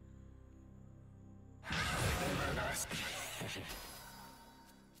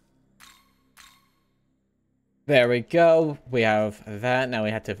 There we go. We have that. Now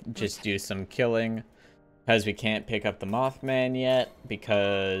we have to just do some killing. Because we can't pick up the Mothman yet.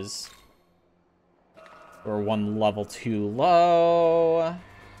 Because we're one level too low.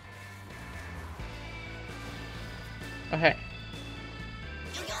 Okay.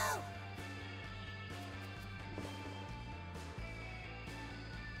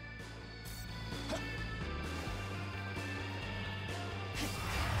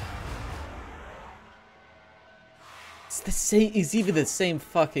 It's the same. It's even the same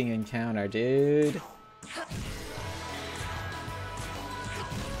fucking encounter, dude.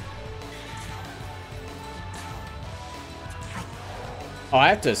 Oh, I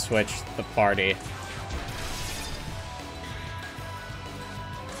have to switch the party.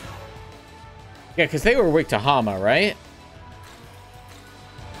 Yeah, because they were weak to Hama, right?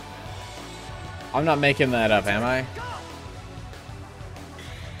 I'm not making that up, am I?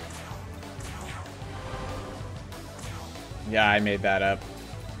 Yeah, I made that up.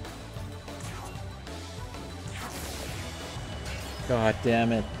 God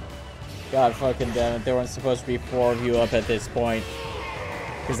damn it. God fucking damn it. There weren't supposed to be 4 of you up at this point.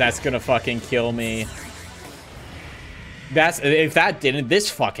 Because that's gonna fucking kill me. That's, if that didn't, this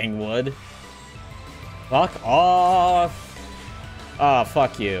fucking would. Fuck off. Oh,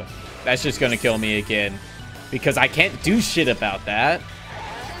 fuck you. That's just gonna kill me again. Because I can't do shit about that.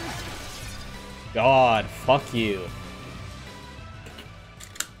 God, fuck you.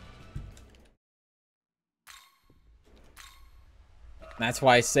 That's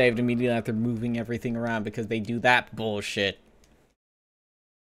why I saved immediately after moving everything around, because they do that bullshit.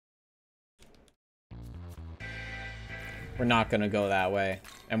 We're not gonna go that way,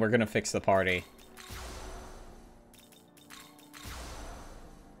 and we're gonna fix the party.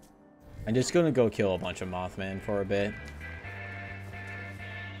 I'm just gonna go kill a bunch of Mothman for a bit.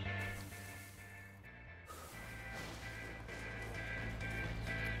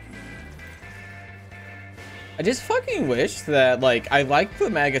 I just fucking wish that, like, I like the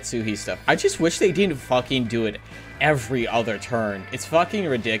Magatsuhi stuff. I just wish they didn't fucking do it every other turn. It's fucking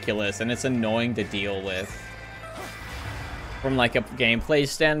ridiculous, and it's annoying to deal with. From, like, a gameplay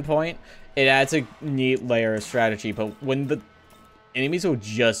standpoint, it adds a neat layer of strategy, but when the enemies will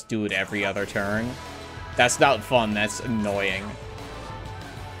just do it every other turn, that's not fun, that's annoying.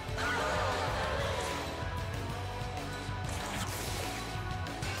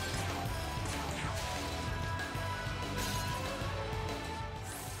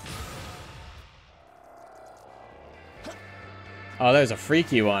 Oh, there's a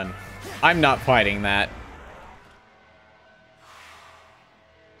freaky one. I'm not fighting that.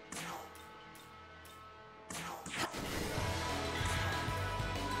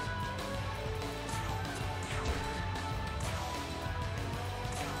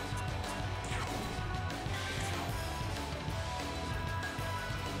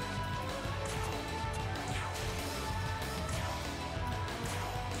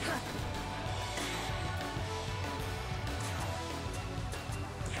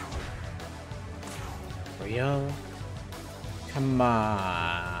 Yo, come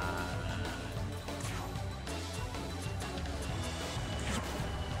on.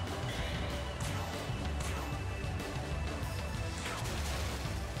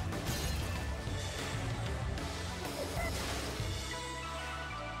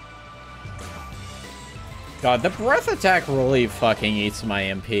 God, the breath attack really fucking eats my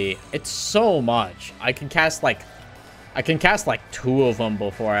MP. It's so much. I can cast like 2 of them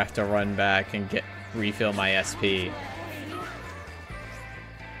before I have to run back and refill my SP.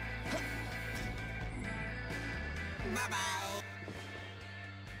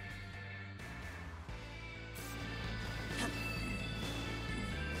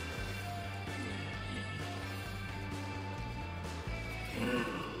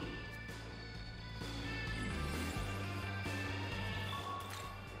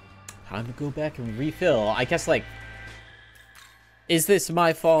 Time to go back and refill. I guess, like, is this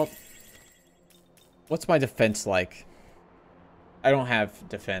my fault? What's my defense like? I don't have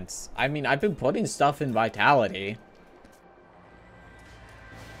defense. I mean, I've been putting stuff in Vitality.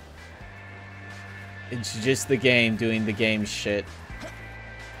 It's just the game doing the game shit.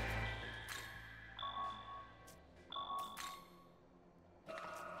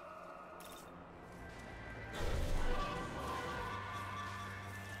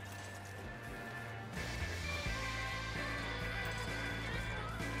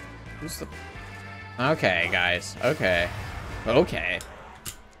 Who's the... Okay, guys. Okay. Okay.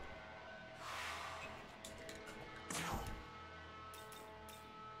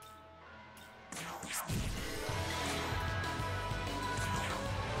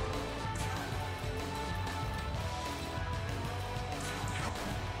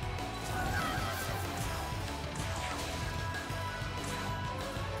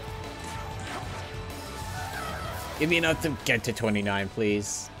 Give me enough to get to 29,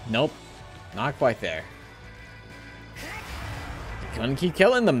 please. Nope. Not quite there. Gonna keep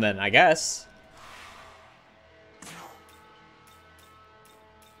killing them then, I guess. Oh,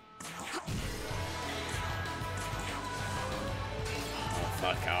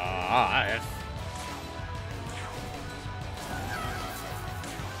 fuck off.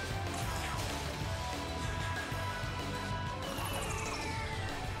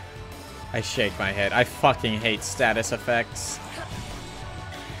 I shake my head. I fucking hate status effects.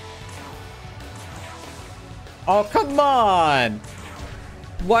 Oh, come on!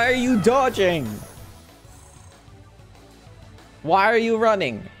 Why are you dodging? Why are you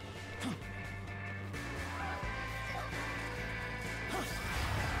running?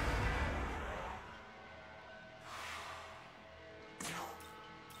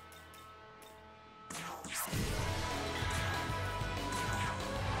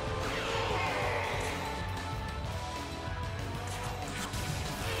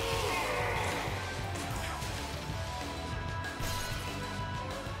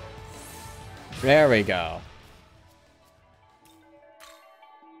 There we go.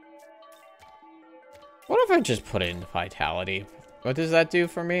 What if I just put it into Vitality? What does that do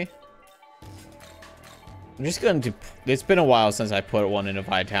for me? I'm just gonna do... It's been a while since I put one into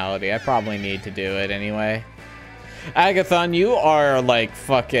Vitality. I probably need to do it anyway. Agathon, you are like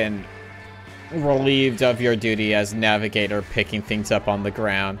fucking relieved of your duty as navigator picking things up on the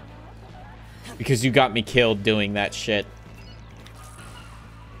ground. Because you got me killed doing that shit.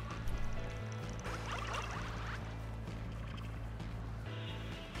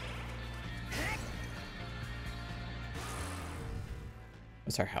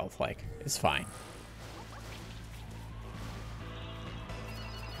 What's our health like? It's fine.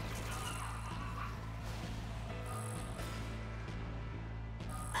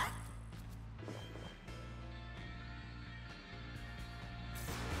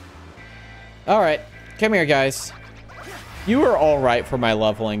 All right, come here, guys. You were all right for my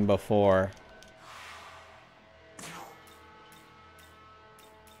leveling before.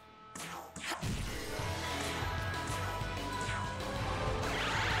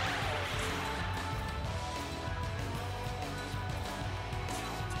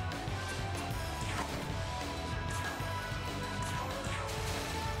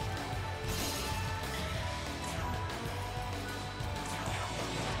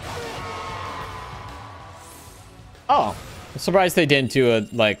 Oh, I'm surprised they didn't do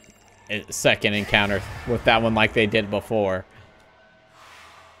a second encounter with that one like they did before.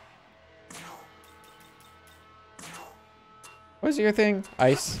 What's your thing?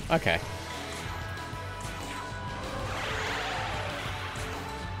 Ice? Okay.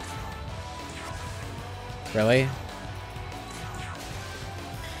 Really?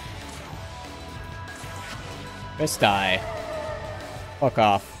 Just die. Fuck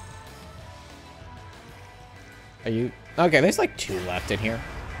off. Are you... Okay, there's like 2 left in here.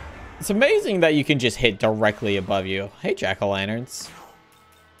 It's amazing that you can just hit directly above you. Hey, jack-o'-lanterns.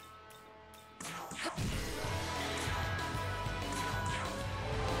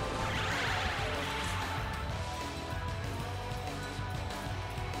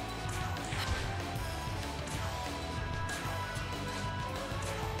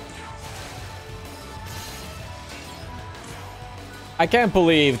 I can't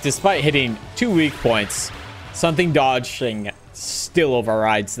believe, despite hitting 2 weak points, something dodging still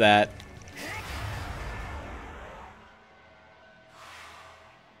overrides that.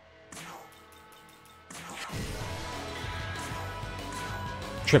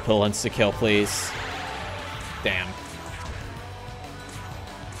 Triple insta-kill, please. Damn.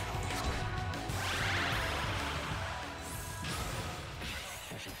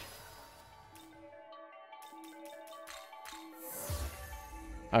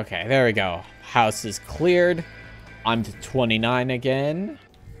 Okay, there we go. House is cleared. I'm to 29 again.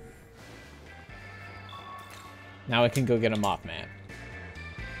 Now I can go get a Mothman.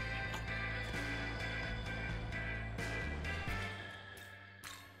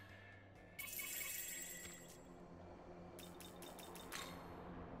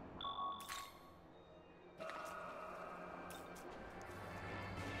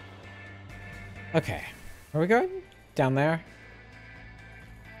 Okay. Are we going? Down there?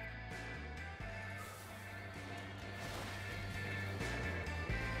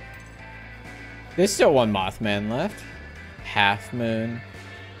 There's still one Mothman left. Half Moon.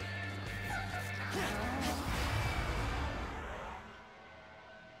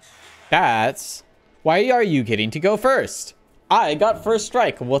 That's... Why are you getting to go first? I got first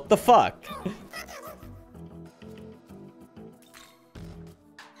strike. What the fuck?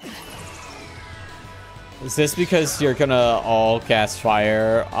 Is this because you're gonna all cast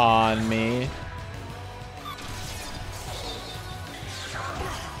fire on me?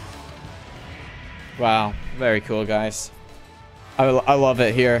 Wow, very cool, guys. I love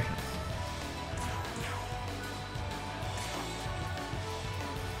it here.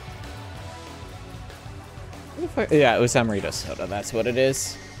 Yeah, it was Amrita Soda. That's what it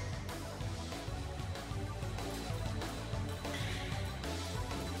is.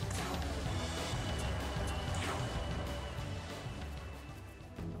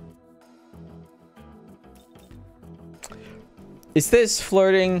 Is this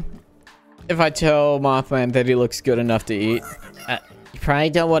flirting? If I tell Mothman that he looks good enough to eat? You probably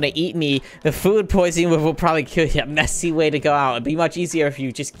don't want to eat me. The food poisoning will probably kill you. A messy way to go out. It'd be much easier if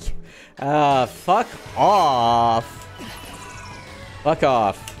you just... fuck off. Fuck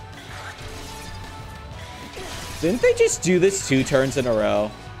off. Didn't they just do this 2 turns in a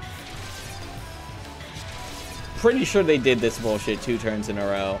row? Pretty sure they did this bullshit 2 turns in a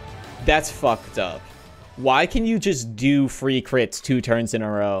row. That's fucked up. Why can you just do free crits 2 turns in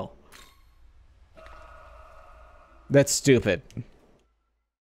a row? That's stupid.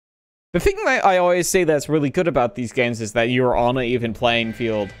 The thing that I always say that's really good about these games is that you're on an even playing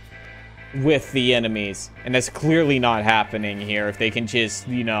field with the enemies. And that's clearly not happening here if they can just,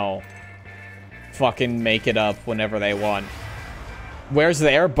 you know, fucking make it up whenever they want. Where's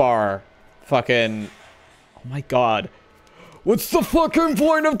the air bar? Fucking... Oh my god. What's the fucking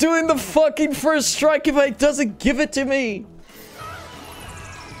point of doing the fucking first strike if it doesn't give it to me?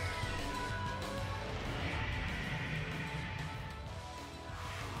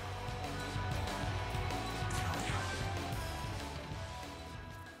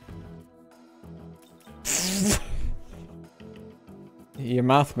 Your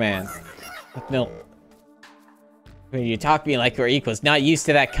Mothman. No. You talk to me like we're equals. Not used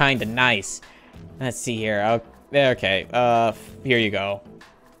to that kind of nice. Let's see here. Okay. Here you go.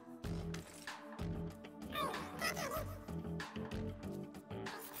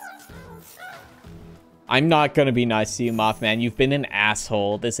 I'm not gonna be nice to you, Mothman. You've been an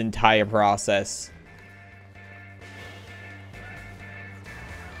asshole this entire process.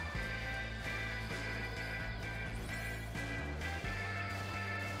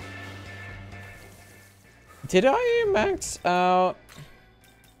 Did I max out?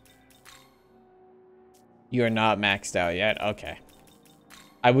 You are not maxed out yet? Okay.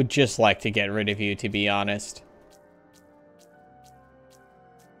 I would just like to get rid of you, to be honest.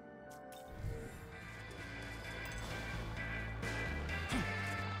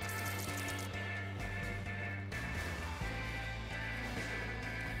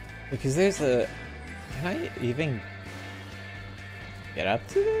 Because there's a... Can I even get up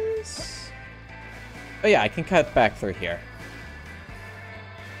to this? Oh yeah, I can cut back through here.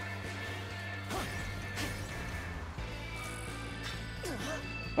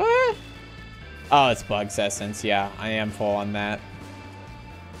 What? Oh, it's Bug's Essence. Yeah, I am full on that.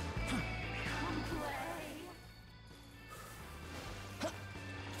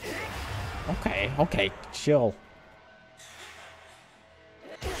 Okay, chill.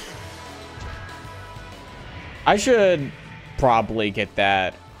 I should probably get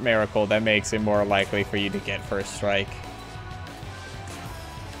that miracle that makes it more likely for you to get first strike.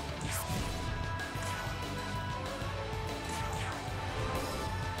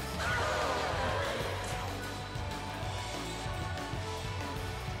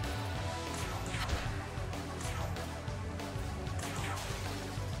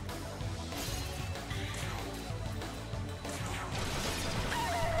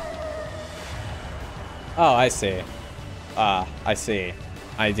 Oh, I see. I see.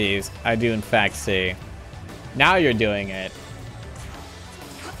 I do in fact see. Now you're doing it.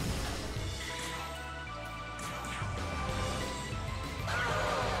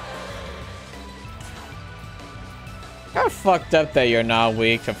 Kinda fucked up that you're not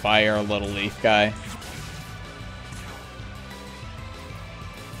weak to fire a little leaf guy.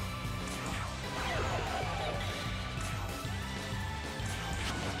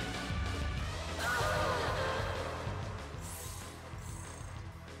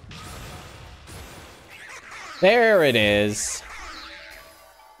 There it is.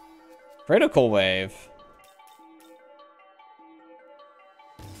 Critical wave.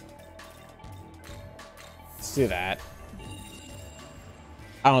 Let's do that.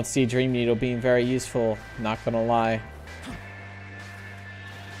 I don't see Dream Needle being very useful, not gonna lie.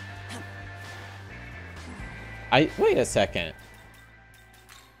 Wait a second.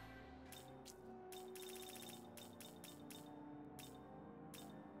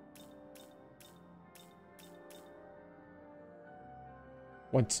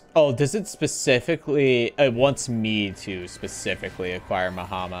 Oh, does it specifically... It wants me to specifically acquire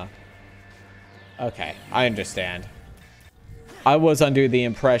Mahama. Okay, I understand. I was under the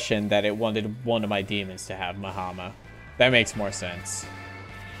impression that it wanted one of my demons to have Mahama. That makes more sense.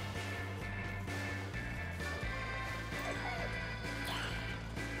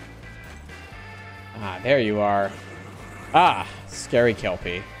 Ah, there you are. Ah, scary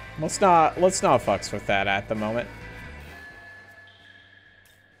Kelpie. Let's not fucks with that at the moment.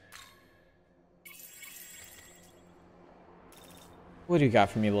 What do you got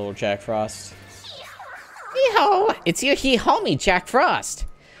for me, little Jack Frost? Hee-ho! It's your homie, Jack Frost.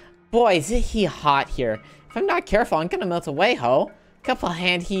 Boy, is it hot here. If I'm not careful, I'm gonna melt away, ho. Couple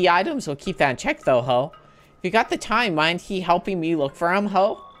hand items will keep that in check, though, ho. If you got the time, mind helping me look for him,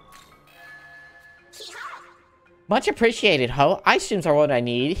 ho? Much appreciated, ho. Ice creams are what I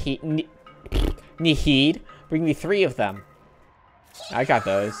need. Need. Bring me 3 of them. I got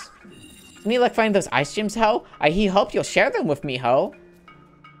those. Me like finding those ice creams, ho? I hope you'll share them with me, ho.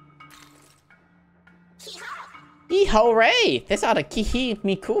 Hooray! This ought to keep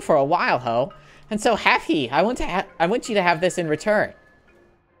me cool for a while, ho. And so happy. I want you to have this in return.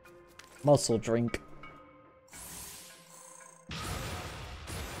 Muscle drink.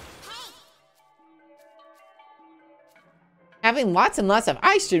 Having lots and lots of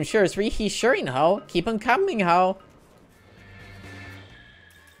ice cream sure is reassuring, ho. Keep them coming, ho.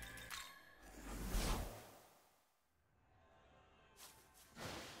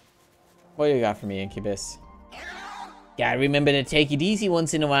 What do you got for me, Incubus? Gotta remember to take it easy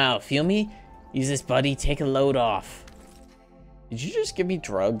once in a while, feel me? Use this, buddy, take a load off. Did you just give me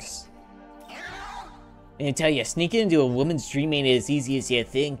drugs? And I tell you, sneaking into a woman's dream ain't as easy as you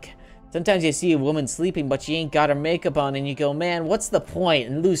think. Sometimes you see a woman sleeping, but she ain't got her makeup on, and you go, man, what's the point?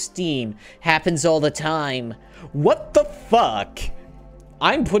 And lose steam. Happens all the time. What the fuck?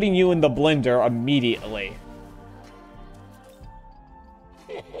 I'm putting you in the blender immediately.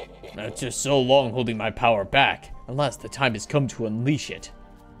 It's just so long holding my power back. Unless the time has come to unleash it.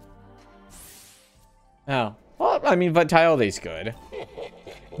 Oh. Well, I mean, Vitality's good.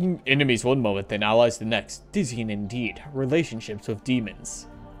 Enemies one moment, then allies the next. Dizzying indeed. Relationships with demons.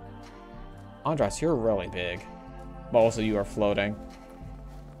 Andras, you're really big. But also you are floating.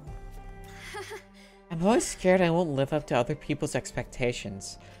 I'm always scared I won't live up to other people's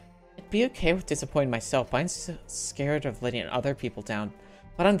expectations. I'd be okay with disappointing myself, but I'm so scared of letting other people down.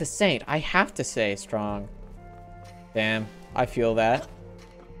 But I'm the saint. I have to stay strong. Damn, I feel that.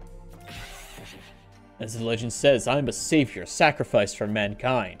 As the legend says, I am a savior sacrificed for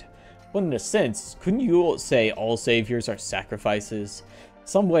mankind. But in a sense, couldn't you say all saviors are sacrifices?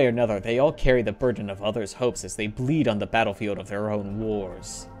 Some way or another, they all carry the burden of others' hopes as they bleed on the battlefield of their own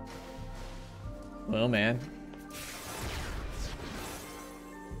wars. Well, man.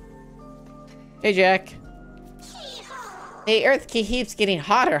 Hey, Jack. Hey, Earth keeps getting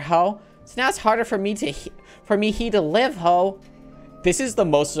hotter, ho. So now it's harder for me to live, ho. This is the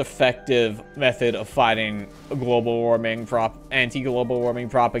most effective method of fighting global warming anti-global warming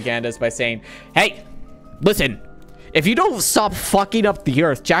propagandas by saying, hey, listen, if you don't stop fucking up the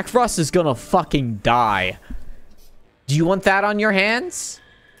Earth, Jack Frost is gonna fucking die. Do you want that on your hands?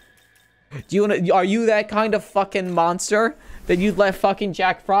 Are you that kind of fucking monster that you'd let fucking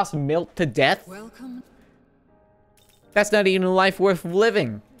Jack Frost melt to death? Welcome. That's not even a life worth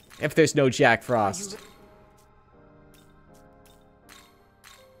living if there's no Jack Frost.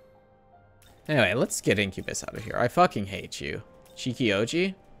 Anyway, let's get Incubus out of here. I fucking hate you. Cheeky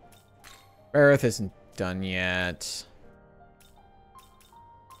Oji? Rare Earth isn't done yet.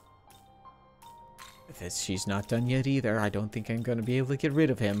 She's not done yet either. I don't think I'm going to be able to get rid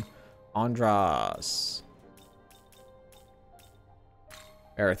of him. Andras.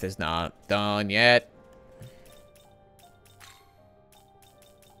 Earth is not done yet.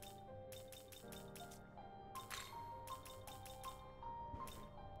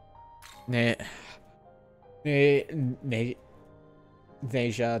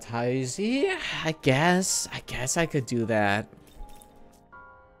 Deja Taizi? I guess I could do that.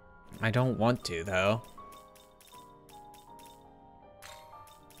 I don't want to, though.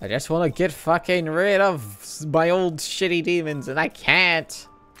 I just want to get fucking rid of my old shitty demons, and I can't.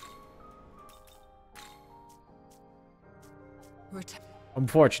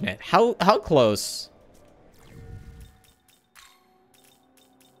 Unfortunate. How close?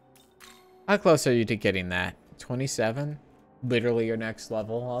 How close are you to getting that? 27? Literally your next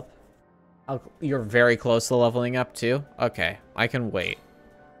level up? You're very close to leveling up, too? Okay, I can wait.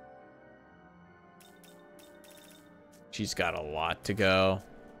 She's got a lot to go.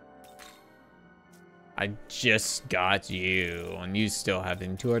 I just got you, and you still have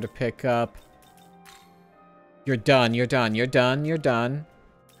Endure to pick up. You're done, you're done, you're done, you're done.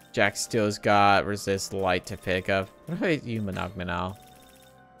 Jack still's got Resist Light to pick up. What about you, Managmanal?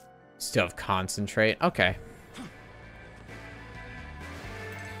 Still have Concentrate. Okay.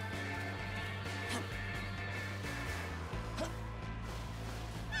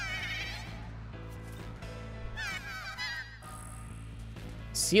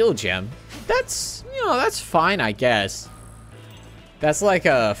 Seal Gem? That's, you know, that's fine, I guess. That's like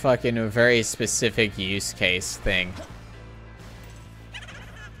a fucking very specific use case thing.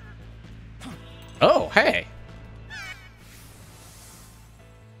 Oh, hey.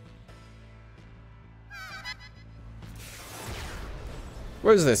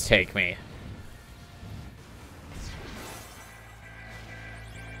 Where does this take me?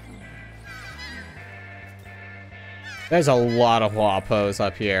 There's a lot of Wapos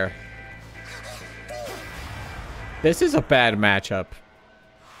up here. This is a bad matchup.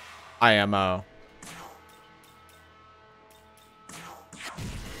 IMO.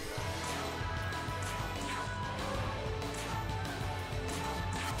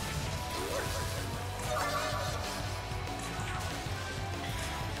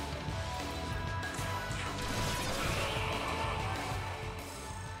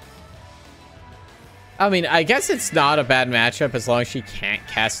 I mean, I guess it's not a bad matchup as long as she can't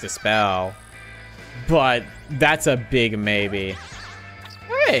cast a spell. But that's a big maybe.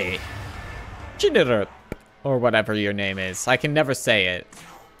 Hey! Jinnerup. Or whatever your name is. I can never say it.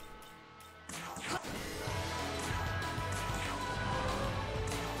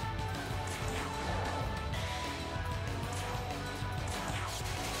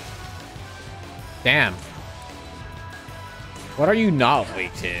 Damn. What are you not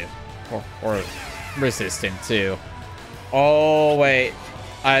weak to? Or resistant to? Oh, wait.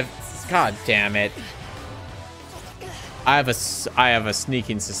 God damn it. I have a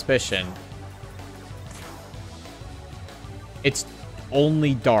sneaking suspicion. It's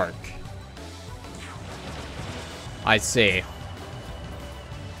only dark. I see.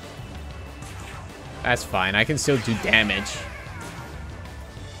 That's fine. I can still do damage.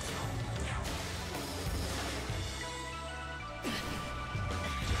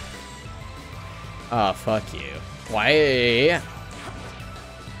 Oh, fuck you. Why?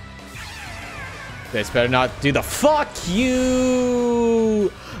 This better not do the fuck you!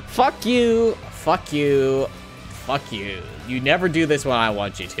 Fuck you! Fuck you! Fuck you. You never do this when I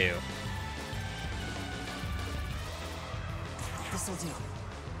want you to. This'll do.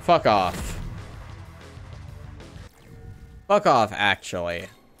 Fuck off. Fuck off, actually.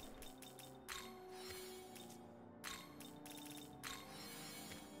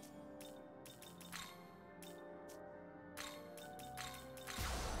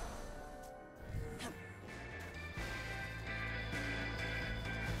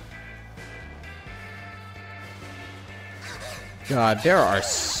 God,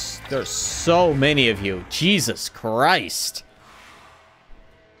 there's so many of you. Jesus Christ.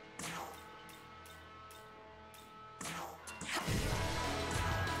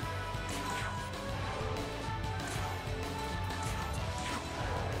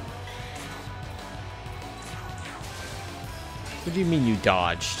 What do you mean you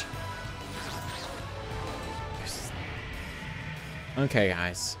dodged? Okay,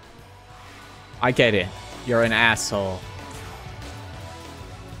 guys. I get it. You're an asshole.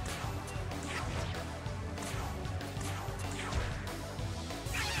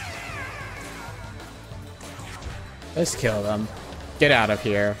 Let's kill them. Get out of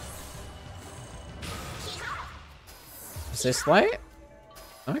here. Is this light?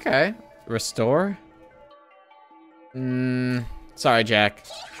 Okay. Restore. Sorry, Jack.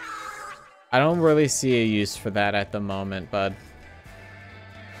 I don't really see a use for that at the moment, bud.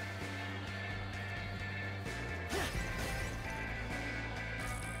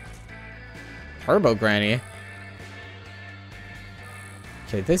 Turbo Granny.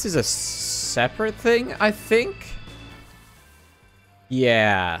 Okay, this is a separate thing, I think.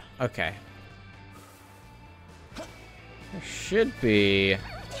 Yeah, okay. There should be...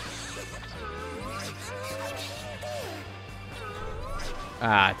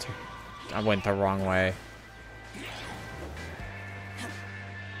 Ah, I went the wrong way.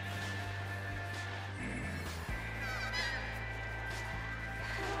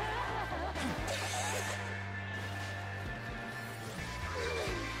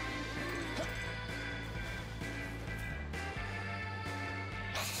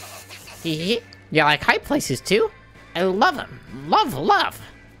 You like high places too? I love them. Love.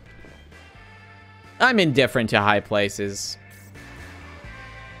 I'm indifferent to high places.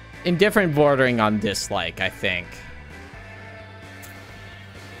 Indifferent bordering on dislike, I think.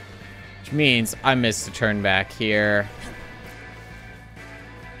 Which means I missed a turn back here.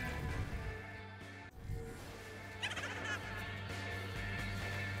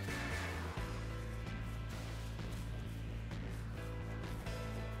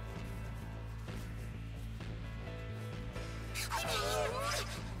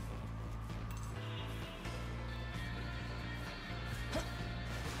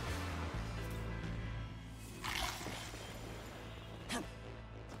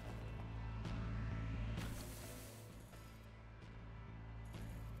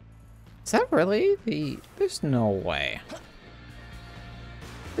 Is that really the... There's no way.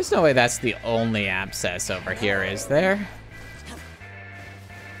 There's no way that's the only abscess over here, is there?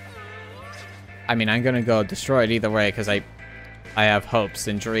 I mean, I'm gonna go destroy it either way, because I have hopes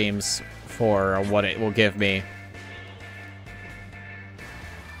and dreams for what it will give me.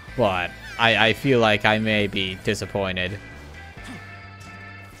 But I feel like I may be disappointed.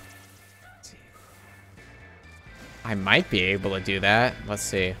 I might be able to do that. Let's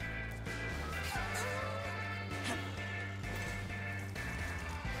see.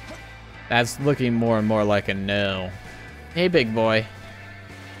 That's looking more and more like a no. Hey, big boy.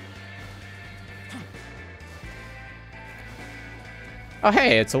 Oh,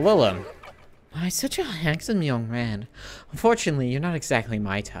 hey, it's a Lilum. Why, such a handsome young man. Unfortunately, you're not exactly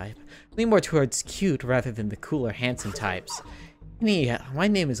my type. Lean more towards cute rather than the cooler, handsome types. Anyhow, my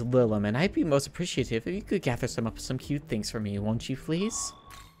name is Lilum, and I'd be most appreciative if you could gather some cute things for me, won't you, please?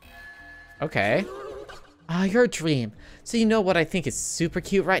 Okay. Ah, you're a dream. So you know what I think is super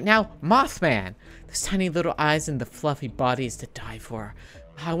cute right now? Mothman! Those tiny little eyes and the fluffy body is to die for.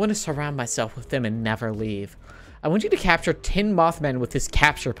 I want to surround myself with them and never leave. I want you to capture 10 Mothman with this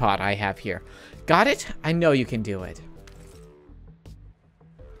capture pod I have here. Got it? I know you can do it.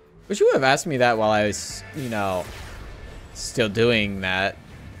 Wish you would have asked me that while I was, you know, still doing that.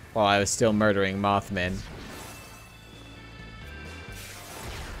 While I was still murdering Mothmen.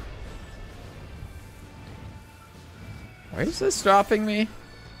 Where is this dropping me?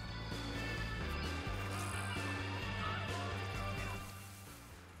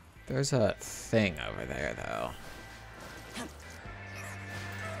 There's a thing over there, though.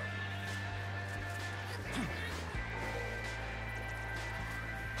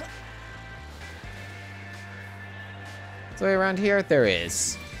 So around here, there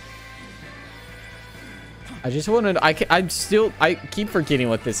is. I just wanted. I keep forgetting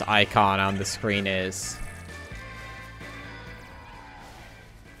what this icon on the screen is.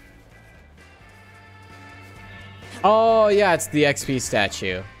 Oh, yeah, it's the XP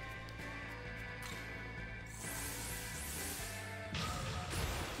statue.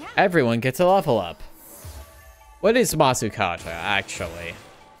 Everyone gets a level up. What is Masukata, actually?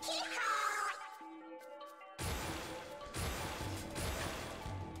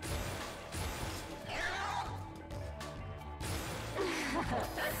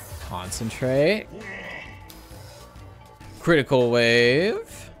 Concentrate. Critical wave.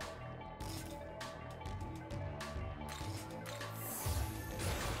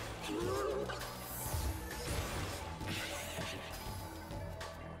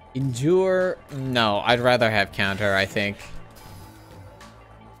 Endure. No, I'd rather have counter, I think.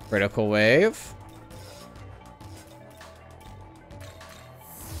 Critical wave.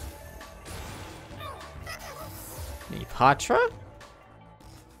 Nipatra?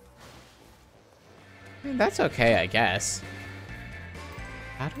 I mean, that's okay, I guess.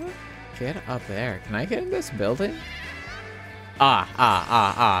 How do I get up there? Can I get in this building?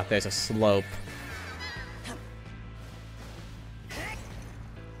 There's a slope.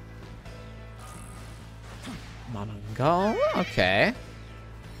 Monongo? Okay.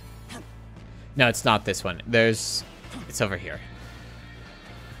 No, it's not this one. It's over here.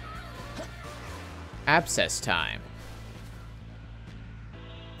 Abscess time.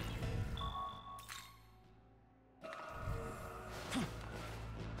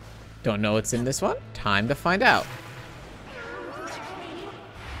 Don't know what's in this one? Time to find out.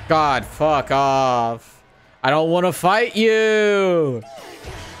 God, fuck off. I don't want to fight you.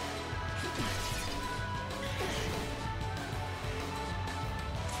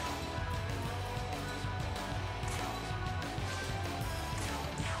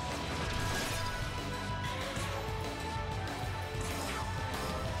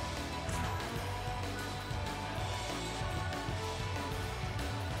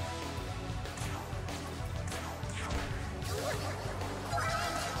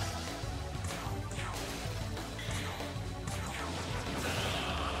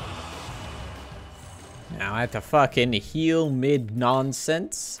 Now I have to fucking heal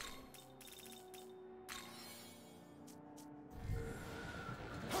mid-nonsense.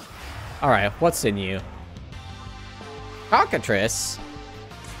 Alright, what's in you? Cockatrice?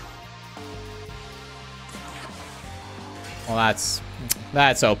 Well,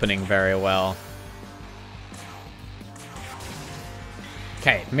 that's opening very well.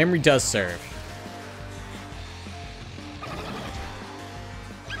 Okay, memory does serve.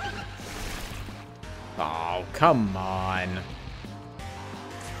 Oh, come on.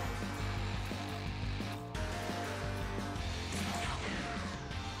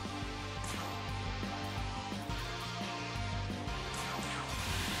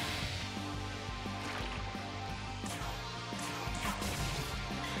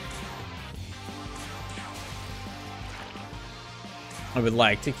 I would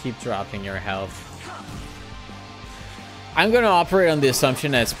like to keep dropping your health. I'm going to operate on the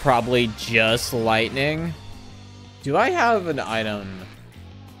assumption that it's probably just lightning. Do I have an item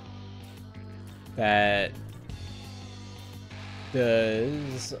that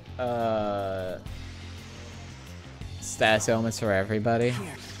does status elements for everybody?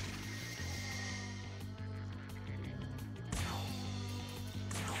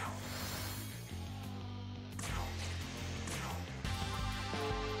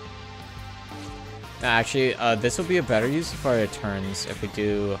 Actually, this will be a better use of our turns if we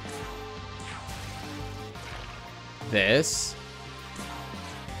do this.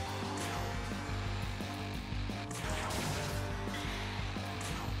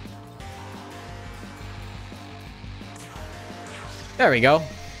 There we go.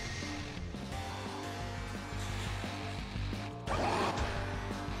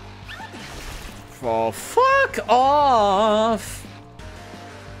 Oh, fuck off!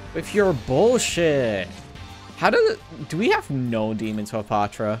 With your bullshit. How do we have no demons for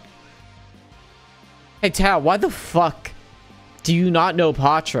Patra? Hey Tao, why the fuck do you not know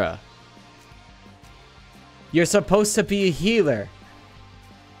Patra? You're supposed to be a healer.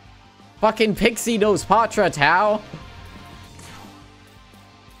 Fucking Pixie knows Patra, Tao.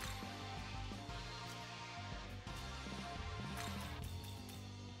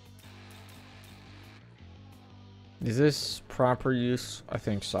 Is this proper use? I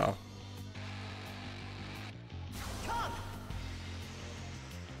think so.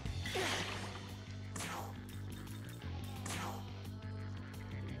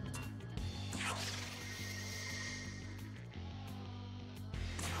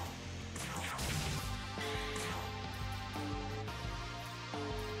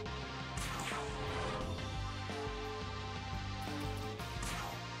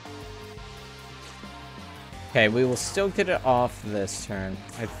 Okay, we will still get it off this turn.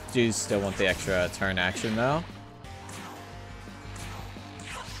 I do still want the extra turn action, though.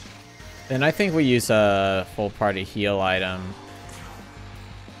 Then I think we use a full party heal item.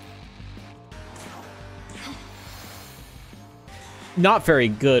 Not very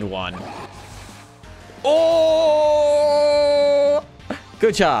good one. Oh!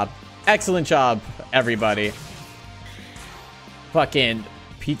 Good job. Excellent job, everybody. Fucking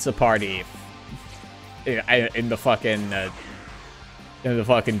pizza party. In the fucking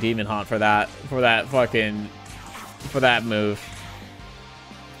demon hunt for that move.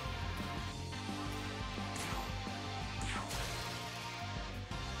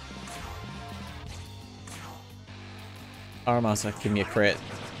 Armasa, give me a crit.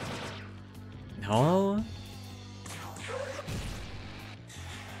 No.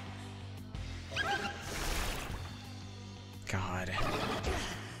 God.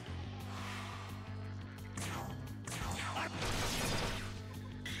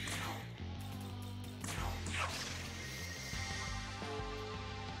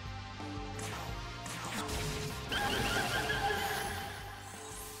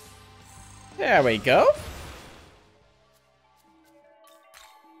 There we go.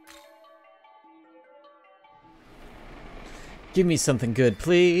 Give me something good,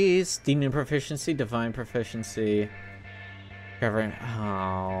 please. Demon proficiency, divine proficiency. Covering.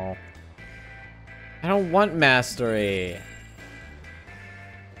 Oh. I don't want mastery.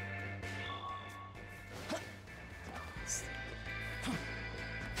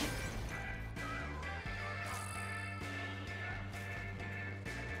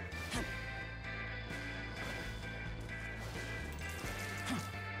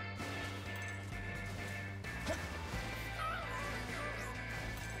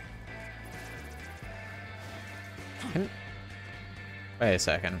 Wait a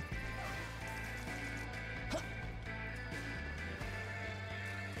second.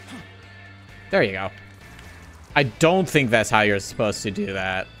 There you go. I don't think that's how you're supposed to do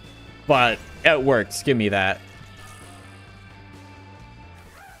that, but it works. Give me that.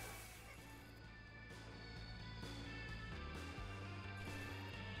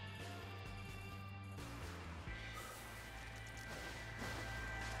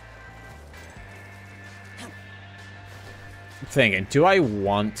 Thinking, do I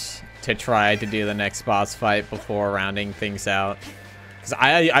want to try to do the next boss fight before rounding things out? Because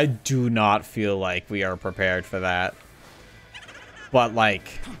I do not feel like we are prepared for that. But,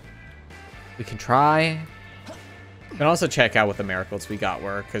 like, we can try. We can also check out what the miracles we got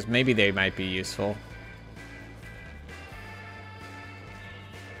were, because maybe they might be useful.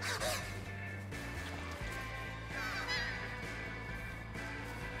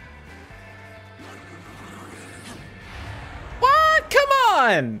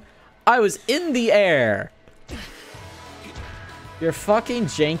 I was in the air. Your fucking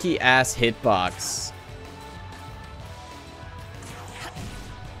janky ass hitbox.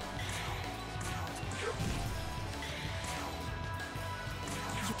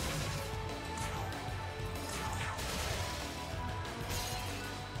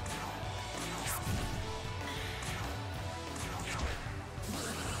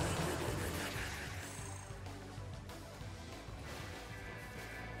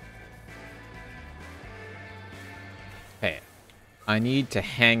 Hey, I need to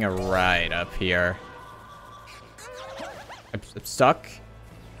hang a ride up here. I'm stuck?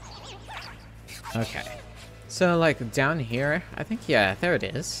 Okay. So, like, down here, I think, yeah, there it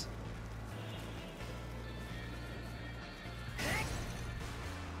is.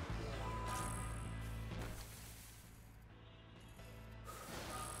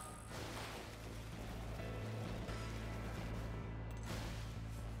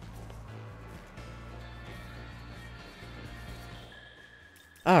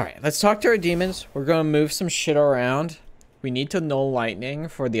 Alright, let's talk to our demons. We're going to move some shit around. We need to null lightning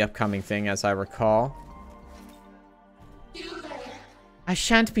for the upcoming thing, as I recall. I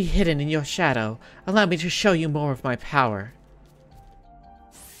shan't be hidden in your shadow. Allow me to show you more of my power.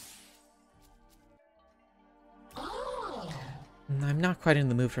 I'm not quite in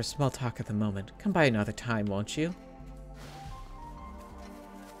the mood for small talk at the moment. Come by another time, won't you?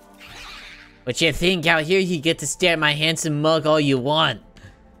 What you think? Out here you get to stare at my handsome mug all you want.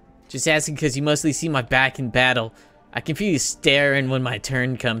 Just asking because you mostly see my back in battle. I can feel you staring when my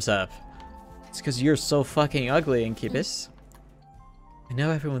turn comes up. It's because you're so fucking ugly, Incubus. I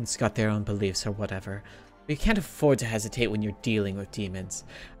know everyone's got their own beliefs or whatever, but you can't afford to hesitate when you're dealing with demons.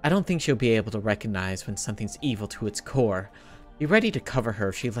 I don't think she'll be able to recognize when something's evil to its core. Be ready to cover her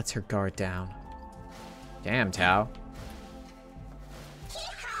if she lets her guard down. Damn, Tao.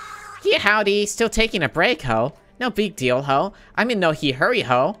 Yeah, howdy. Still taking a break, ho. No big deal, ho. I'm in no hurry,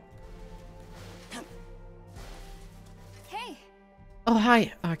 ho. Oh,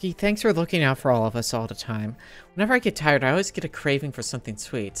 hi, Aki. Thanks for looking out for all of us all the time. Whenever I get tired, I always get a craving for something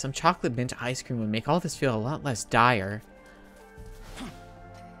sweet. Some chocolate mint ice cream would make all this feel a lot less dire.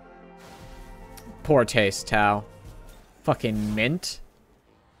 Poor taste, Tao. Fucking mint.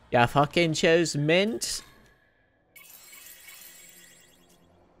 Ya fucking chose mint?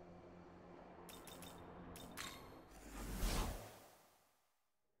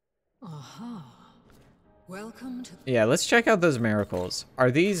 Aha. Welcome to... Yeah, let's check out those miracles. Are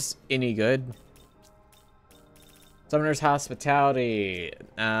these any good? Summoner's Hospitality.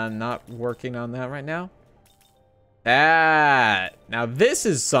 Not working on that right now. That. Now this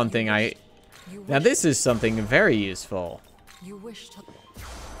is something this is something very useful. You wish to...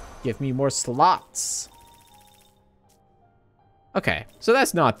 Give me more slots. Okay, so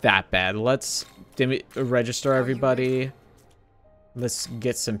that's not that bad. Let's register everybody. Let's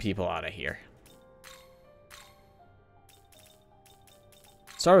get some people out of here.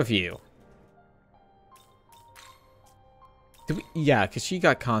 Start with you. Yeah, because she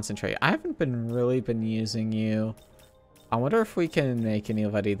got concentrate. I haven't really been using you. I wonder if we can make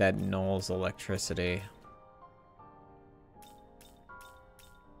anybody that knows electricity.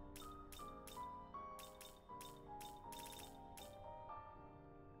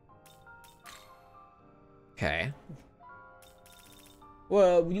 Okay.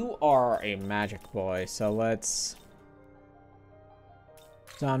 Well, you are a magic boy, so let's...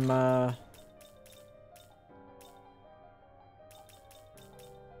 Danma...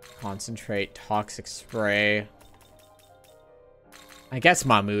 Concentrate, toxic spray. I guess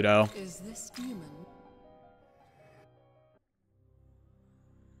Mamudo. Is this demon?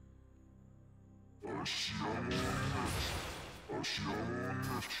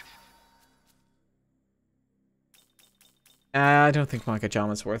 I don't think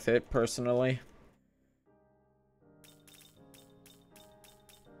Makajama's worth it, personally.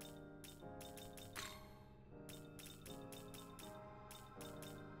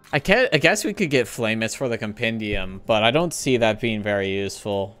 I guess we could get Flame Mist for the compendium, but I don't see that being very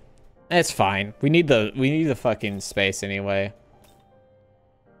useful. It's fine. We need the fucking space anyway.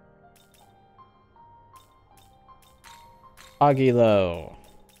 Agilo.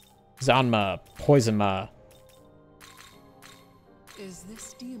 Zanma. Poisonma. Is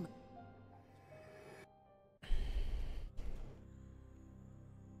this demon?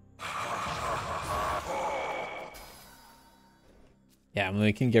 Yeah, I mean,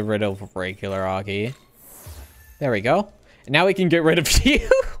 we can get rid of regular Augie. There we go. And now we can get rid of you.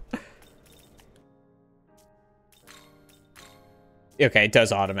 Okay, it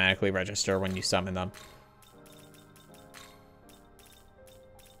does automatically register when you summon them.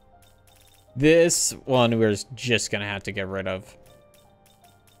 This one we're just gonna have to get rid of.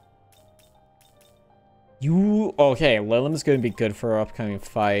 Okay, Lilim's gonna be good for our upcoming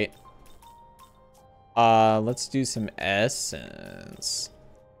fight. Let's do some essence.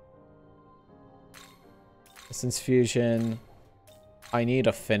 Essence fusion. I need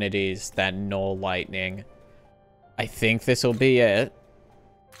affinities that null lightning. I think this will be it.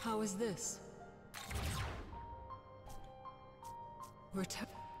 How is this?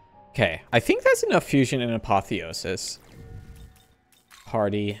 Okay, I think that's enough fusion and apotheosis.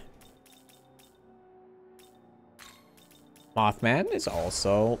 Party. Mothman is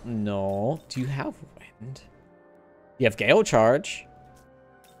also null. Do you have wind? You have Gale Charge.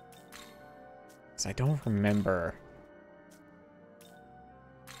 Because I don't remember.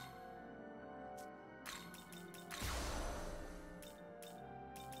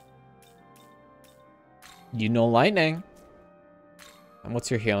 You know lightning. And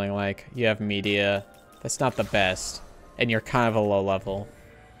what's your healing like? You have media. That's not the best. And you're kind of a low level.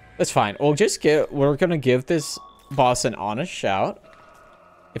 That's fine. We're gonna give this boss an honest shout.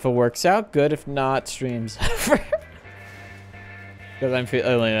 If it works out, good. If not, streams over. Because I'm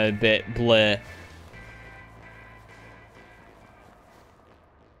feeling a bit bleh.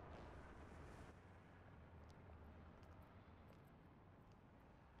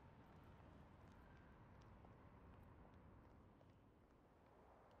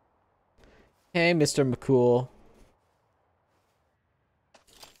 Hey, Mr. McCool.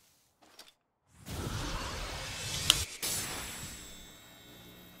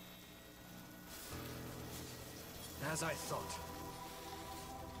 As I thought.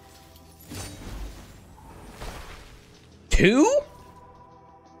 2?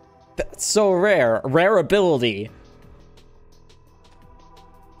 That's so rare. Rare ability.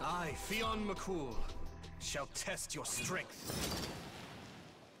 I, Fionn McCool, shall test your strength.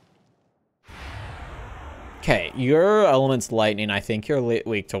 Okay, your element's lightning. I think you're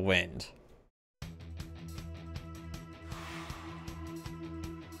weak to wind.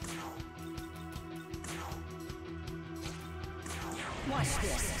 Watch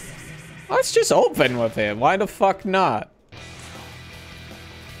this. Let's just open with it. Why the fuck not?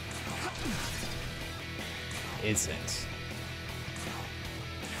 Isn't.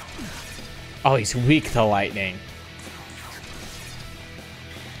 Oh, he's weak to lightning.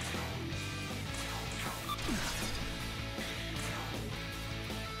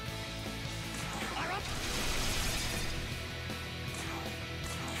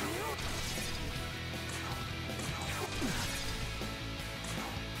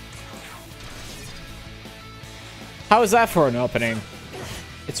 How is that for an opening?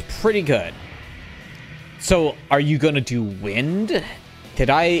 It's pretty good. So, are you gonna do wind? Did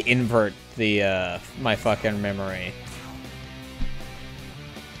I invert the my fucking memory?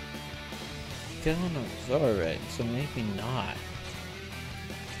 Gonna absorb it, so maybe not.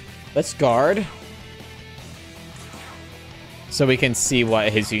 Let's guard. So we can see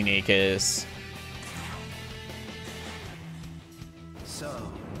what his unique is.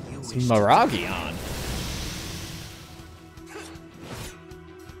 Maragion.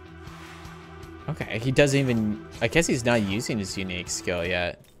 Okay, he doesn't even... I guess he's not using his unique skill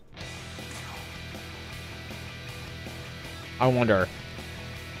yet. I wonder.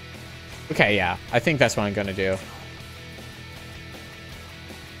 Okay, yeah. I think that's what I'm gonna do.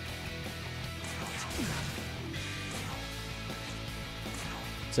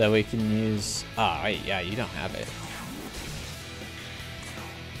 So we can use... Ah, right, yeah, you don't have it.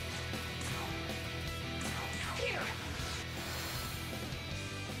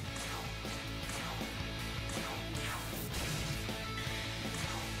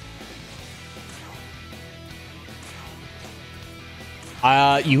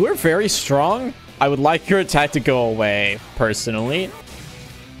 You are very strong. I would like your attack to go away, personally.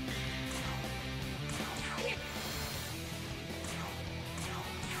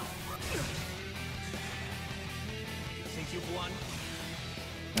 Think you've won?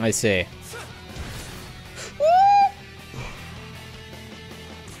 I see.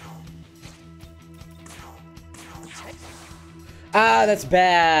 Ah, that's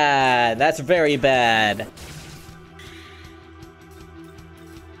bad. That's very bad.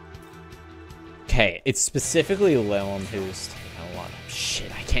 Okay, it's specifically Lilum who's taking a lot of shit.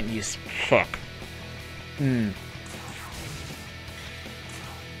 I can't use fuck.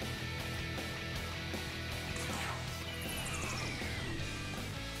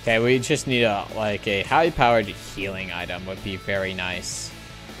 Okay, we just need a like a high-powered healing item would be very nice.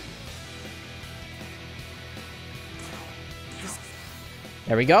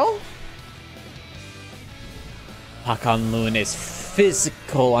 There we go. Hakon Loon is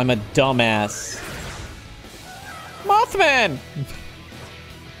physical. I'm a dumbass. Mothman!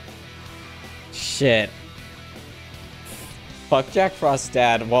 Shit. Fuck Jack Frost's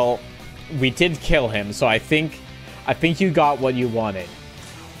dad. Well, we did kill him, so I think you got what you wanted.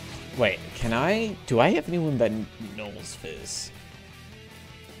 Wait, can I... Do I have anyone that knows Fizz?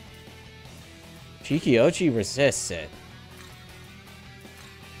 Chikiochi resists it.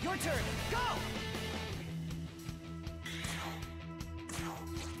 Your turn. Go.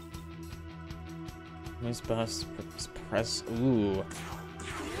 Nice bust. Press. Ooh.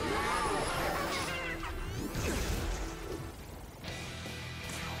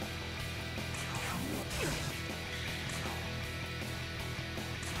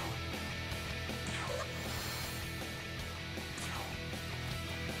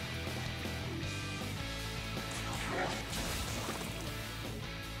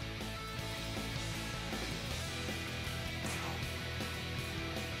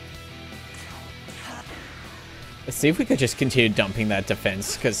 Let's see if we could just continue dumping that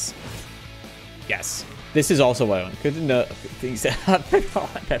defense, because... Yes. This is also what I want. Good to know things that happen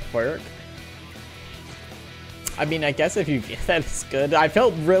at work. I mean, I guess if you get that, it's good. I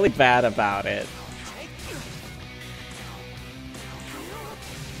felt really bad about it.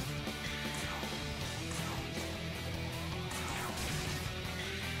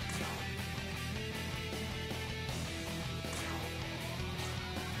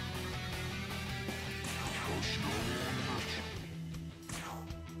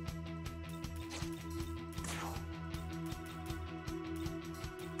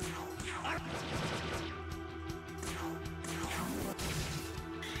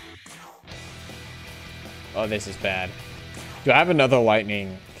 Oh, this is bad. Do I have another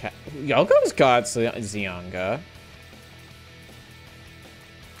lightning? Yoko's got Zyanga.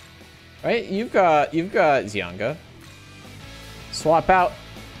 Right? You've got Zyanga. Swap out.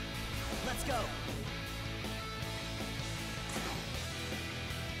 Let's go.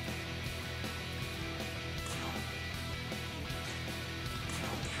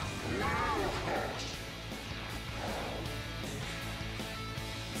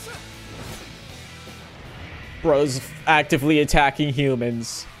 Bro's actively attacking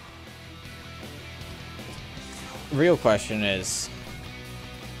humans. Real question is,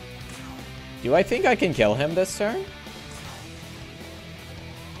 do I think I can kill him this turn?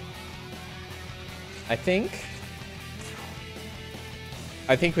 I think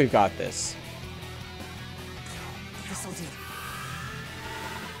we've got this. This'll do.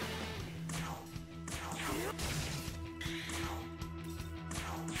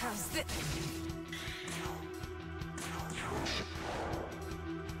 How's this?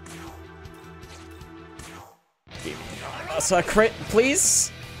 Give me a crit,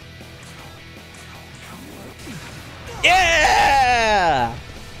 please. Yeah!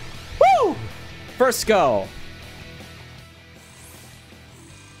 Woo! First go.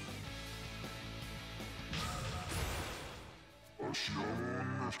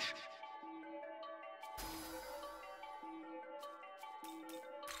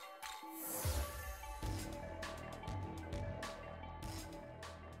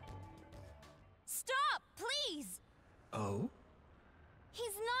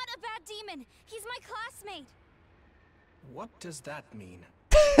 a bad demon. He's my classmate. What does that mean?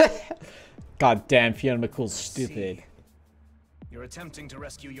 God damn, Fiona McCool's stupid. See. You're attempting to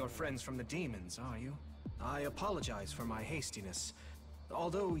rescue your friends from the demons, are you? I apologize for my hastiness.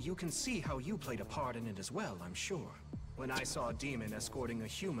 Although you can see how you played a part in it as well, I'm sure. When I saw a demon escorting a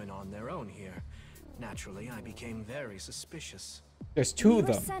human on their own here, naturally I became very suspicious. There's two of We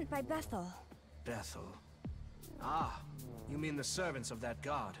were them. sent by Bethel. Bethel. Ah, you mean the servants of that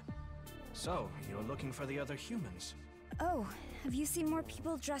god. So, you're looking for the other humans. Oh, have you seen more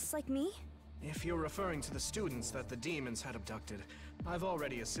people dressed like me? If you're referring to the students that the demons had abducted, I've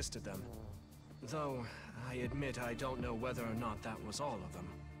already assisted them. Though, I admit I don't know whether or not that was all of them.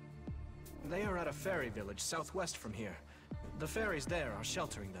 They are at a fairy village southwest from here. The fairies there are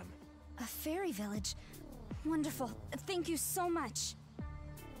sheltering them. A fairy village? Wonderful. Thank you so much.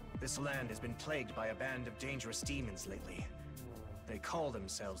 This land has been plagued by a band of dangerous demons lately. They call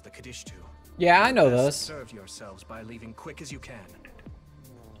themselves the Kadishtu. Yeah, I know Best those. serve yourselves by leaving quick as you can.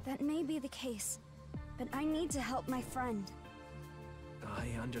 That may be the case, but I need to help my friend. I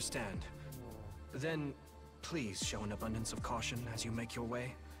understand. Then, please show an abundance of caution as you make your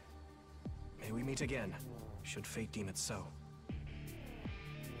way. May we meet again, should fate deem it so.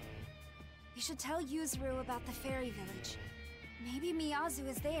 You should tell Yuzuru about the fairy village. Maybe Miyazu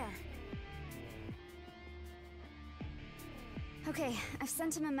is there. Okay, I've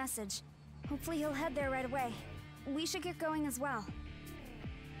sent him a message. Hopefully he'll head there right away. We should get going as well.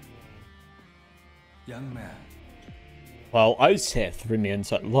 Young man, While Iceth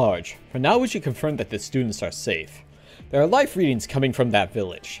remains at large, for now we should confirm that the students are safe. There are life readings coming from that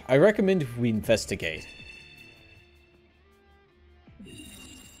village. I recommend we investigate.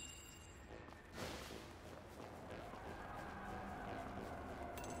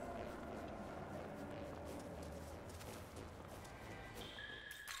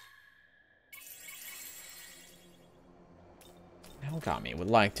 Nogami would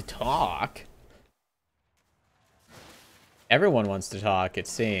like to talk. Everyone wants to talk, it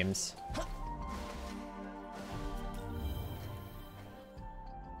seems.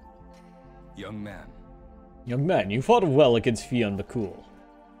 young man. Young man, you fought well against Fion McCool.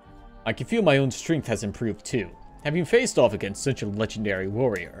 I can feel my own strength has improved too, having faced off against such a legendary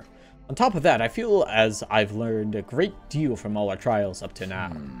warrior. On top of that, I feel as I've learned a great deal from all our trials up to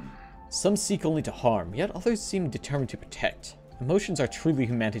now. Some seek only to harm, yet others seem determined to protect. Emotions are truly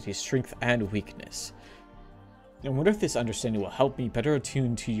humanity's strength and weakness. I wonder if this understanding will help me better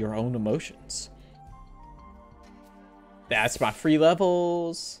attune to your own emotions. That's my free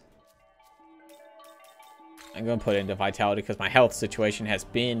levels. I'm gonna put it into vitality because my health situation has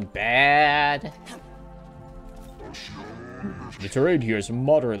been bad. The terrain here is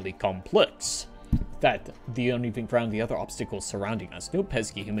moderately complex. That the uneven ground, the other obstacles surrounding us, no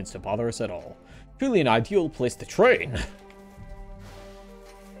pesky humans to bother us at all. Truly an ideal place to train.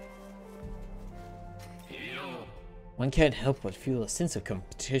 One can't help but feel a sense of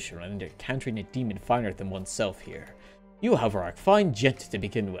competition when encountering a demon finer than oneself here. You, however, are a fine gent to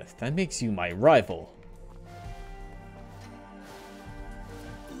begin with. That makes you my rival.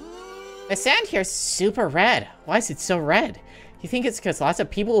 The sand here's super red. Why is it so red? You think it's because lots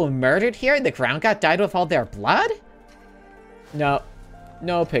of people were murdered here and the ground got dyed with all their blood? No.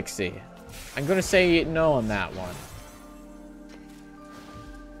 No, Pixie. I'm gonna say no on that one.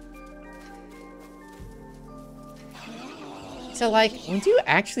 So, like, when do you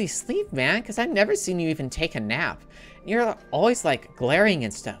actually sleep, man? Because I've never seen you even take a nap. You're always, like, glaring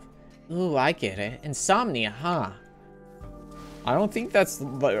and stuff. Ooh, I get it. Insomnia, huh? I don't think that's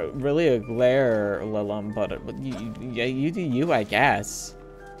really a glare, Lilum, but yeah, you do you, I guess.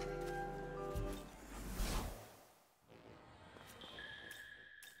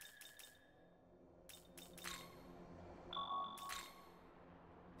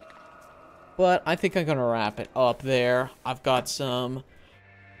 But I think I'm gonna wrap it up there. I've got some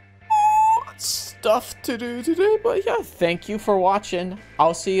stuff to do today, but yeah, thank you for watching.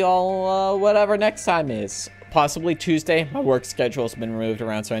 I'll see y'all whatever next time is. Possibly Tuesday. My work schedule has been moved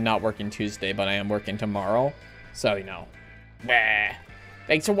around, so I'm not working Tuesday, but I am working tomorrow. So, you know.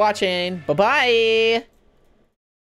 Thanks for watching. Bye-bye.